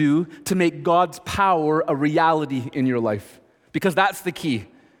can do to make God's power a reality in your life, because that's the key.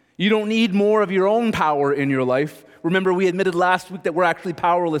 You don't need more of your own power in your life. Remember, we admitted last week that we're actually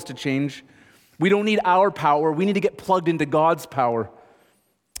powerless to change. We don't need our power. We need to get plugged into God's power.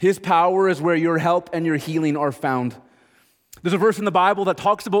 His power is where your help and your healing are found. There's a verse in the Bible that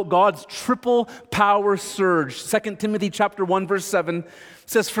talks about God's triple power surge. 2 Timothy chapter 1, verse 7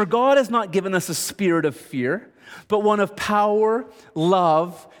 says, "For God has not given us a spirit of fear, but one of power,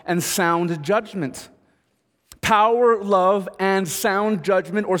 love, and sound judgment." Power, love, and sound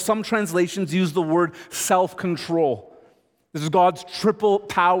judgment, or some translations use the word self-control. This is God's triple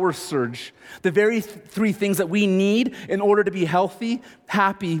power surge. The very three things that we need in order to be healthy,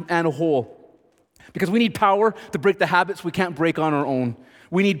 happy, and whole. Because we need power to break the habits we can't break on our own.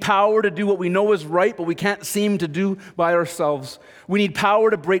 We need power to do what we know is right, but we can't seem to do by ourselves. We need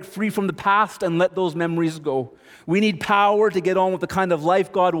power to break free from the past and let those memories go. We need power to get on with the kind of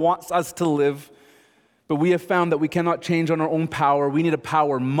life God wants us to live. But we have found that we cannot change on our own power. We need a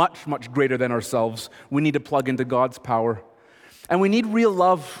power much, much greater than ourselves. We need to plug into God's power. And we need real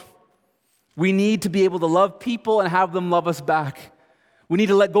love. We need to be able to love people and have them love us back. We need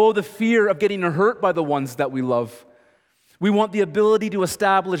to let go of the fear of getting hurt by the ones that we love. We want the ability to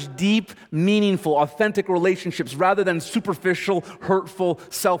establish deep, meaningful, authentic relationships rather than superficial, hurtful,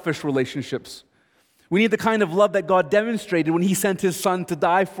 selfish relationships. We need the kind of love that God demonstrated when He sent His Son to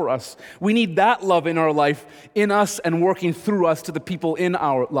die for us. We need that love in our life, in us, and working through us to the people in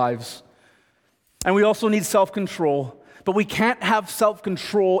our lives. And we also need self-control. But we can't have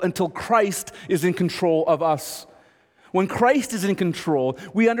self-control until Christ is in control of us. When Christ is in control,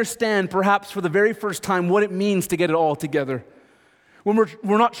 we understand, perhaps for the very first time, what it means to get it all together. When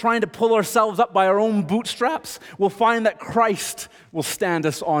we're not trying to pull ourselves up by our own bootstraps, we'll find that Christ will stand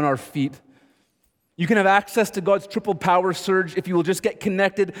us on our feet. You can have access to God's triple power surge if you will just get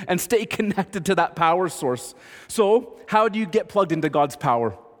connected and stay connected to that power source. So, how do you get plugged into God's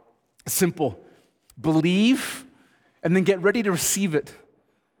power? Simple. Believe, and then get ready to receive it.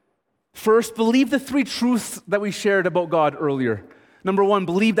 First, believe the three truths that we shared about God earlier. Number one,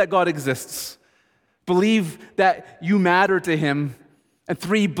 believe that God exists. Believe that you matter to Him. And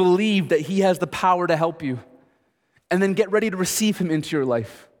three, believe that He has the power to help you. And then get ready to receive Him into your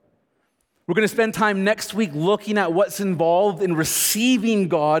life. We're going to spend time next week looking at what's involved in receiving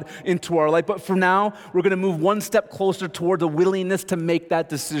God into our life. But for now, we're going to move one step closer toward the willingness to make that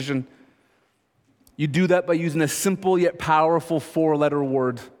decision. You do that by using a simple yet powerful four-letter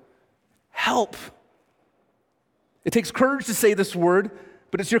word. Help. It takes courage to say this word,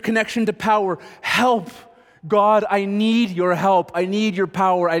 but it's your connection to power. Help. God, I need your help. I need your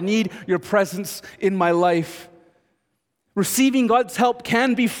power. I need your presence in my life. Receiving God's help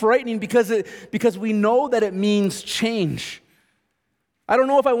can be frightening because we know that it means change. I don't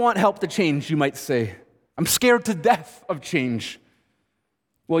know if I want help to change, you might say. I'm scared to death of change.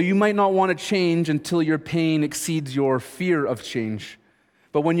 Well, you might not want to change until your pain exceeds your fear of change.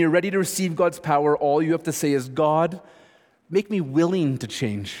 But when you're ready to receive God's power, all you have to say is, God, make me willing to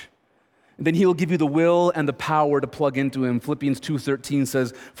change. And then He will give you the will and the power to plug into Him. Philippians 2:13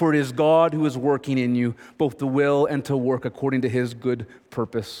 says, "For it is God who is working in you, both the will and to work according to His good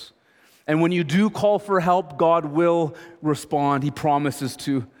purpose." And when you do call for help, God will respond. He promises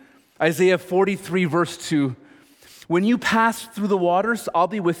to. Isaiah 43, verse 2, "When you pass through the waters, I'll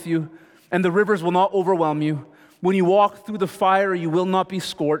be with you, and the rivers will not overwhelm you. When you walk through the fire, you will not be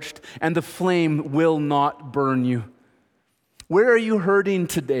scorched, and the flame will not burn you." Where are you hurting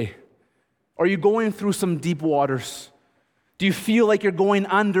today? Are you going through some deep waters? Do you feel like you're going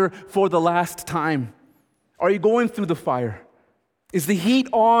under for the last time? Are you going through the fire? Is the heat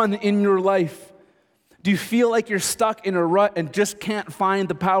on in your life? Do you feel like you're stuck in a rut and just can't find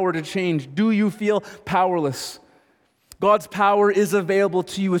the power to change? Do you feel powerless? God's power is available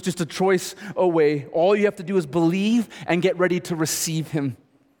to you. It's just a choice away. All you have to do is believe and get ready to receive Him.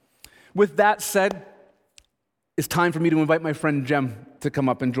 With that said, it's time for me to invite my friend Jem to come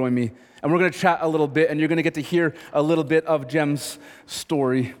up and join me. And we're going to chat a little bit, and you're going to get to hear a little bit of Jem's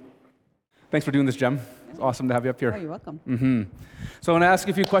story. Thanks for doing this, Jem. It's awesome to have you up here. Oh, you're welcome. So I want to ask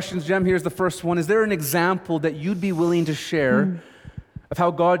you a few questions, Jem. Here's the first one. Is there an example that you'd be willing to share of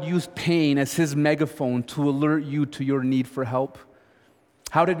how God used pain as his megaphone to alert you to your need for help?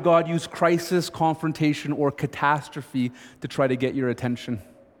 How did God use crisis, confrontation, or catastrophe to try to get your attention?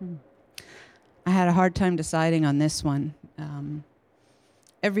 I had a hard time deciding on this one.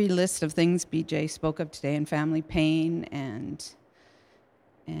 Every list of things BJ spoke of today in family, pain and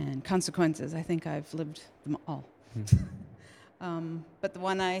consequences, I think I've lived them all. But the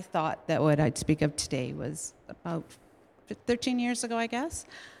one I thought that what I'd speak of today was about 13 years ago, I guess.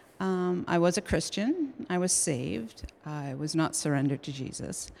 I was a Christian. I was saved. I was not surrendered to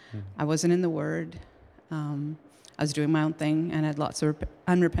Jesus. I wasn't in the Word. I was doing my own thing and had lots of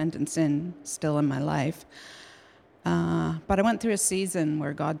unrepentant sin still in my life. But I went through a season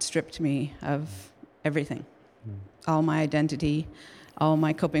where God stripped me of everything, all my identity, all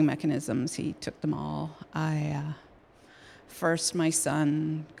my coping mechanisms. He took them all. First, my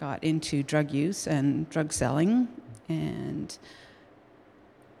son got into drug use and drug selling, and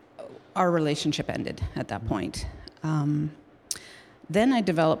our relationship ended at that point. Then I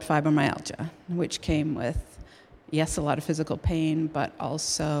developed fibromyalgia, which came with, yes, a lot of physical pain, but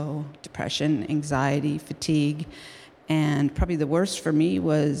also depression, anxiety, fatigue, and probably the worst for me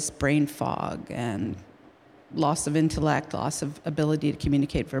was brain fog and loss of intellect, loss of ability to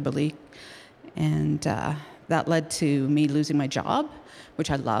communicate verbally, and that led to me losing my job,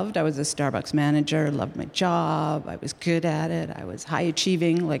 which I loved. I was a Starbucks manager, loved my job, I was good at it, I was high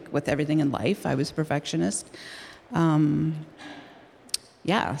achieving, like with everything in life, I was a perfectionist.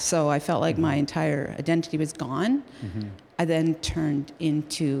 So I felt like my entire identity was gone. I then turned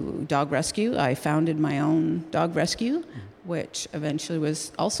into dog rescue. I founded my own dog rescue, which eventually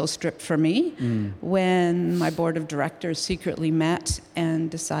was also stripped from me when my board of directors secretly met and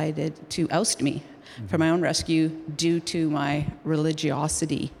decided to oust me from my own rescue due to my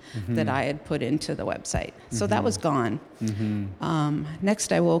religiosity that I had put into the website. So that was gone.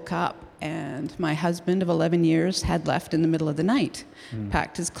 Next, I woke up and my husband of 11 years had left in the middle of the night,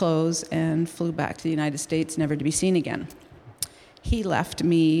 packed his clothes and flew back to the United States, never to be seen again. He left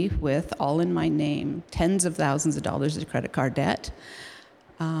me with, all in my name, tens of thousands of dollars of credit card debt.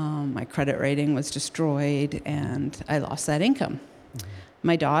 My credit rating was destroyed and I lost that income.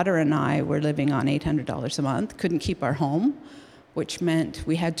 My daughter and I were living on $800 a month, couldn't keep our home, which meant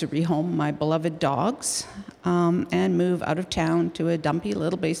we had to rehome my beloved dogs and move out of town to a dumpy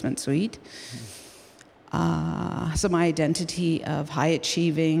little basement suite. So my identity of high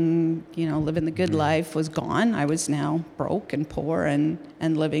achieving, living the good life was gone. I was now broke and poor and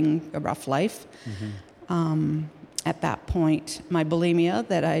living a rough life. At that point, my bulimia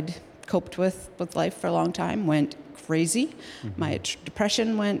that I'd coped with life for a long time went crazy. My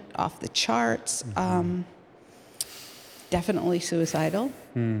depression went off the charts. Definitely suicidal.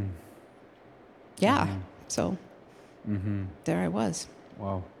 So there I was.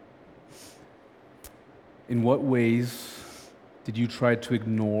 Wow. In what ways did you try to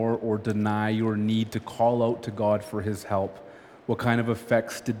ignore or deny your need to call out to God for his help? What kind of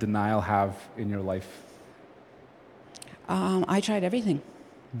effects did denial have in your life? I tried everything.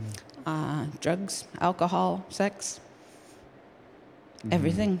 Drugs, alcohol, sex,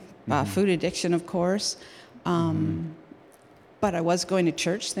 everything. Food addiction, of course. But I was going to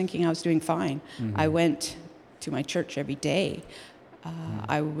church thinking I was doing fine. I went to my church every day.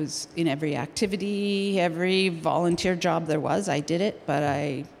 I was in every activity, every volunteer job there was. I did it, but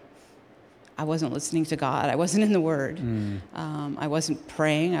I wasn't listening to God. I wasn't in the Word. I wasn't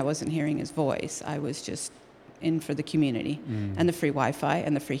praying. I wasn't hearing his voice. I was just in for the community and the free Wi-Fi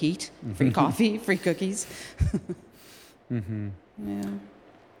and the free heat, free coffee, free cookies. Yeah.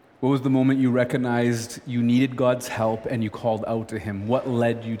 What was the moment you recognized you needed God's help and you called out to him? What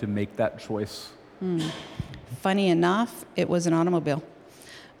led you to make that choice? Funny enough, it was an automobile.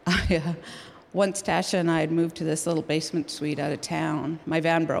 Once Tasha and I had moved to this little basement suite out of town, my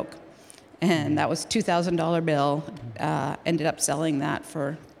van broke. And that was a $2,000 bill. Ended up selling that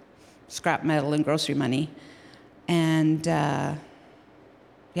for scrap metal and grocery money. And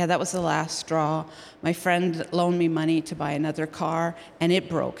that was the last straw. My friend loaned me money to buy another car, and it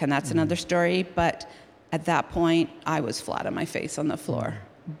broke, and that's another story. But at that point, I was flat on my face on the floor,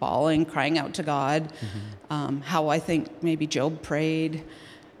 bawling, crying out to God, how I think maybe Job prayed,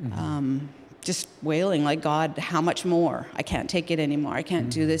 just wailing like, God, how much more? I can't take it anymore. I can't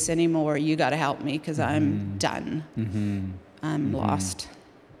do this anymore. You got to help me because I'm done. I'm lost.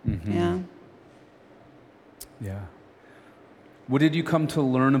 Yeah. Yeah. What did you come to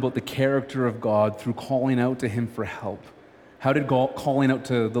learn about the character of God through calling out to him for help? How did calling out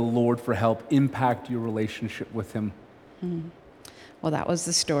to the Lord for help impact your relationship with him? Well, that was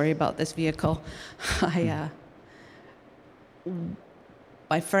the story about this vehicle.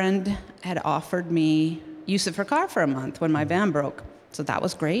 My friend had offered me use of her car for a month when my van broke. So that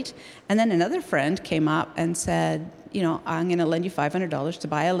was great. And then another friend came up and said, I'm going to lend you $500 to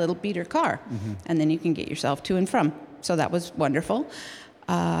buy a little beater car. And then you can get yourself to and from. So that was wonderful.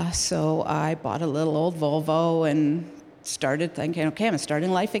 So I bought a little old Volvo and started thinking, okay, I'm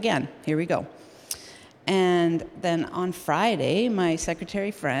starting life again. Here we go. And then on Friday, my secretary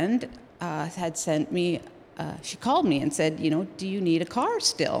friend had sent me, she called me and said, do you need a car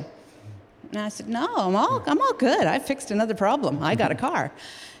still? And I said, no, I'm all good. I fixed another problem. I got a car.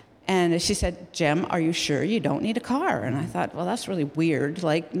 And she said, Jem, are you sure you don't need a car? And I thought, well, that's really weird.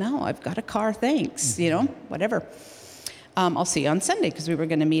 Like, no, I've got a car, thanks, whatever. I'll see you on Sunday, because we were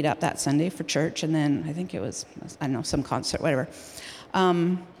going to meet up that Sunday for church. And then I think it was, some concert, whatever.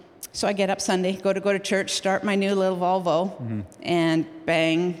 So I get up Sunday, go to church, start my new little Volvo, and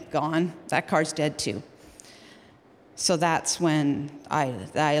bang, gone. That car's dead too. So that's when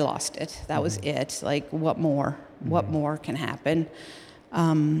I lost it. That was it. Like, what more? What more can happen?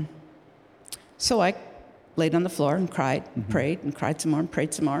 So I laid on the floor and cried, prayed, and cried some more, and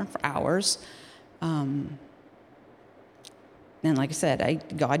prayed some more for hours. And like I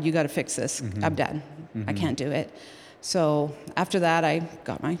said, God, you got to fix this. I'm done. I can't do it. So after that, I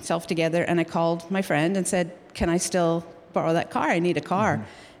got myself together and I called my friend and said, can I still borrow that car? I need a car.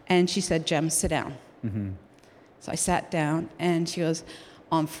 And she said, Jem, sit down. So I sat down and she goes,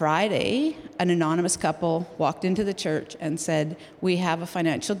 on Friday, an anonymous couple walked into the church and said, we have a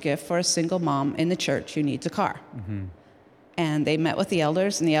financial gift for a single mom in the church who needs a car. And they met with the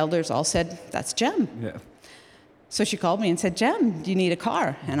elders, and the elders all said, that's Jem. Yeah. So she called me and said, Jem, do you need a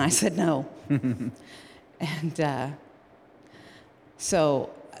car? And I said, no. And so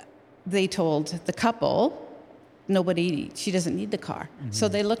they told the couple, she doesn't need the car. So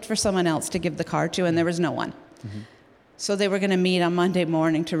they looked for someone else to give the car to, and there was no one. So they were going to meet on Monday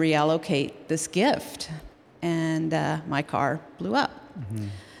morning to reallocate this gift. And my car blew up.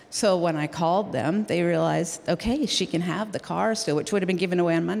 So when I called them, they realized, okay, she can have the car still, which would have been given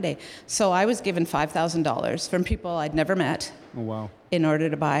away on Monday. So I was given $5,000 from people I'd never met. Oh, wow. In order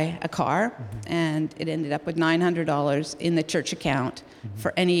to buy a car. And it ended up with $900 in the church account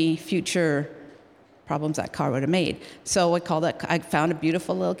for any future problems that car would have made. So I found a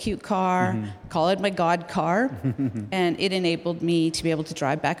beautiful little cute car, call it my God car, and it enabled me to be able to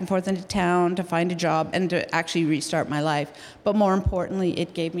drive back and forth into town, to find a job, and to actually restart my life. But more importantly,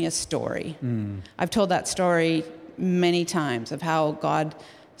 it gave me a story. I've told that story many times of how God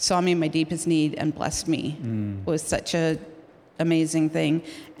saw me in my deepest need and blessed me. It was such an amazing thing.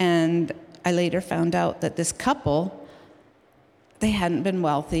 And I later found out that this couple, they hadn't been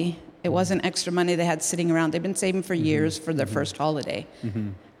wealthy. It wasn't extra money they had sitting around. They've been saving for years for their first holiday.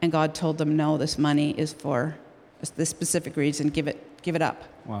 And God told them, no, this money is for this specific reason. Give it up.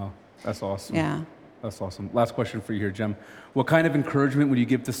 Wow, that's awesome. Yeah. That's awesome. Last question for you here, Jem. What kind of encouragement would you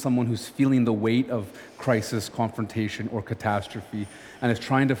give to someone who's feeling the weight of crisis, confrontation, or catastrophe, and is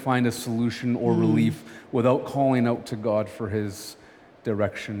trying to find a solution or relief without calling out to God for his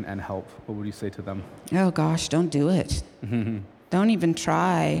direction and help? What would you say to them? Oh gosh, don't do it. Don't even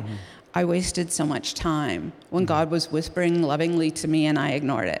try. I wasted so much time when God was whispering lovingly to me and I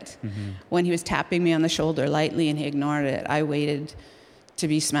ignored it. When he was tapping me on the shoulder lightly and he ignored it, I waited to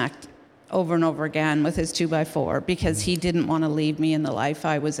be smacked over and over again with his 2x4 because he didn't want to leave me in the life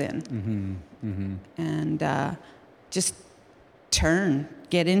I was in. And just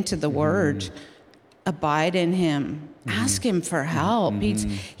get into the Word, abide in him, ask him for help.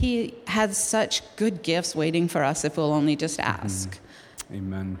 He has such good gifts waiting for us if we'll only just ask.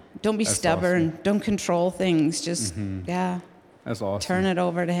 Amen. Don't be That's stubborn. awesome. Don't control things. Just, That's awesome. turn it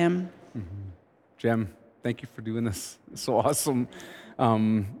over to him. Jem, thank you for doing this. It's so awesome.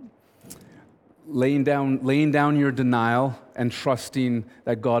 Laying down your denial and trusting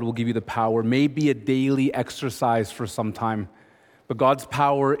that God will give you the power may be a daily exercise for some time, but God's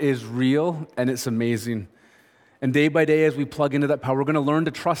power is real and it's amazing. And day by day, as we plug into that power, we're going to learn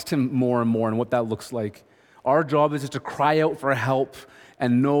to trust him more and more and what that looks like. Our job is just to cry out for help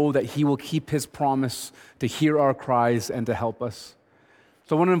and know that he will keep his promise to hear our cries and to help us.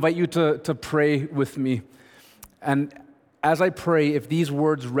 So I want to invite you to pray with me. And as I pray, if these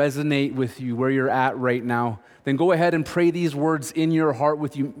words resonate with you where you're at right now, then go ahead and pray these words in your heart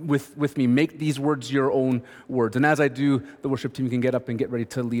with me. Make these words your own words. And as I do, the worship team can get up and get ready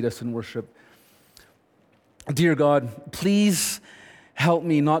to lead us in worship. Dear God, please help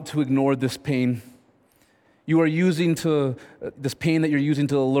me not to ignore this pain. You are using this pain that you're using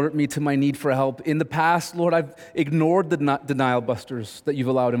to alert me to my need for help. In the past, Lord, I've ignored the denial busters that you've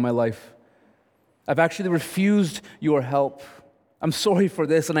allowed in my life. I've actually refused your help. I'm sorry for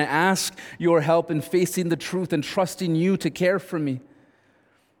this, and I ask your help in facing the truth and trusting you to care for me.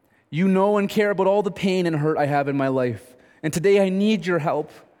 You know and care about all the pain and hurt I have in my life. And today I need your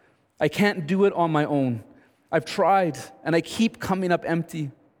help. I can't do it on my own. I've tried, and I keep coming up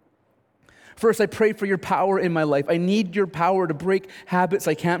empty. First, I pray for your power in my life. I need your power to break habits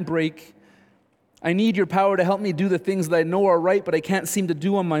I can't break. I need your power to help me do the things that I know are right, but I can't seem to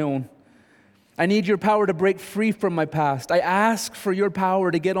do on my own. I need your power to break free from my past. I ask for your power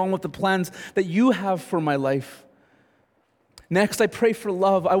to get on with the plans that you have for my life. Next, I pray for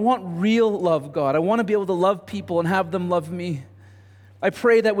love. I want real love, God. I want to be able to love people and have them love me. I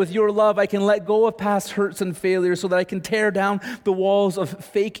pray that with your love, I can let go of past hurts and failures so that I can tear down the walls of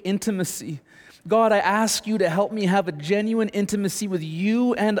fake intimacy. God, I ask you to help me have a genuine intimacy with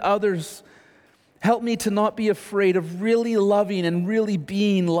you and others. Help me to not be afraid of really loving and really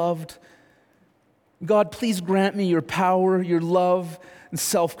being loved. God, please grant me your power, your love, and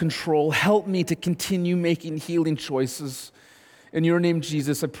self-control. Help me to continue making healing choices. In your name,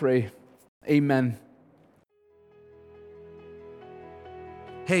 Jesus, I pray. Amen.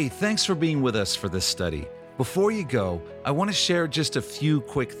 Hey, thanks for being with us for this study. Before you go, I want to share just a few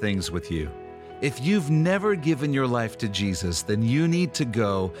quick things with you. If you've never given your life to Jesus, then you need to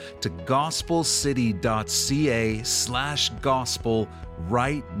go to gospelcity.ca/gospel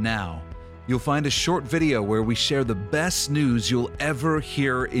right now. You'll find a short video where we share the best news you'll ever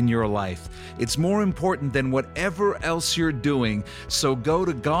hear in your life. It's more important than whatever else you're doing, so go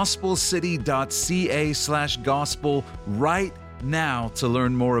to gospelcity.ca/gospel right now to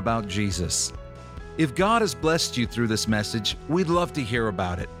learn more about Jesus. If God has blessed you through this message, we'd love to hear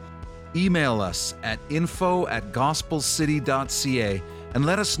about it. Email us at info@gospelcity.ca and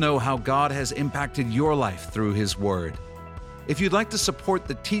let us know how God has impacted your life through His Word. If you'd like to support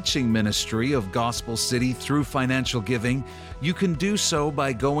the teaching ministry of Gospel City through financial giving, you can do so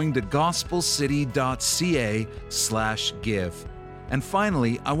by going to gospelcity.ca/give. And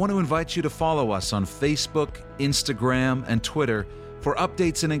finally, I want to invite you to follow us on Facebook, Instagram, and Twitter for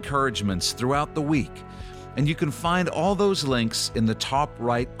updates and encouragements throughout the week. And you can find all those links in the top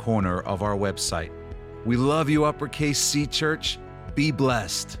right corner of our website. We love you, Uppercase C Church. Be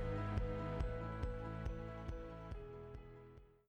blessed.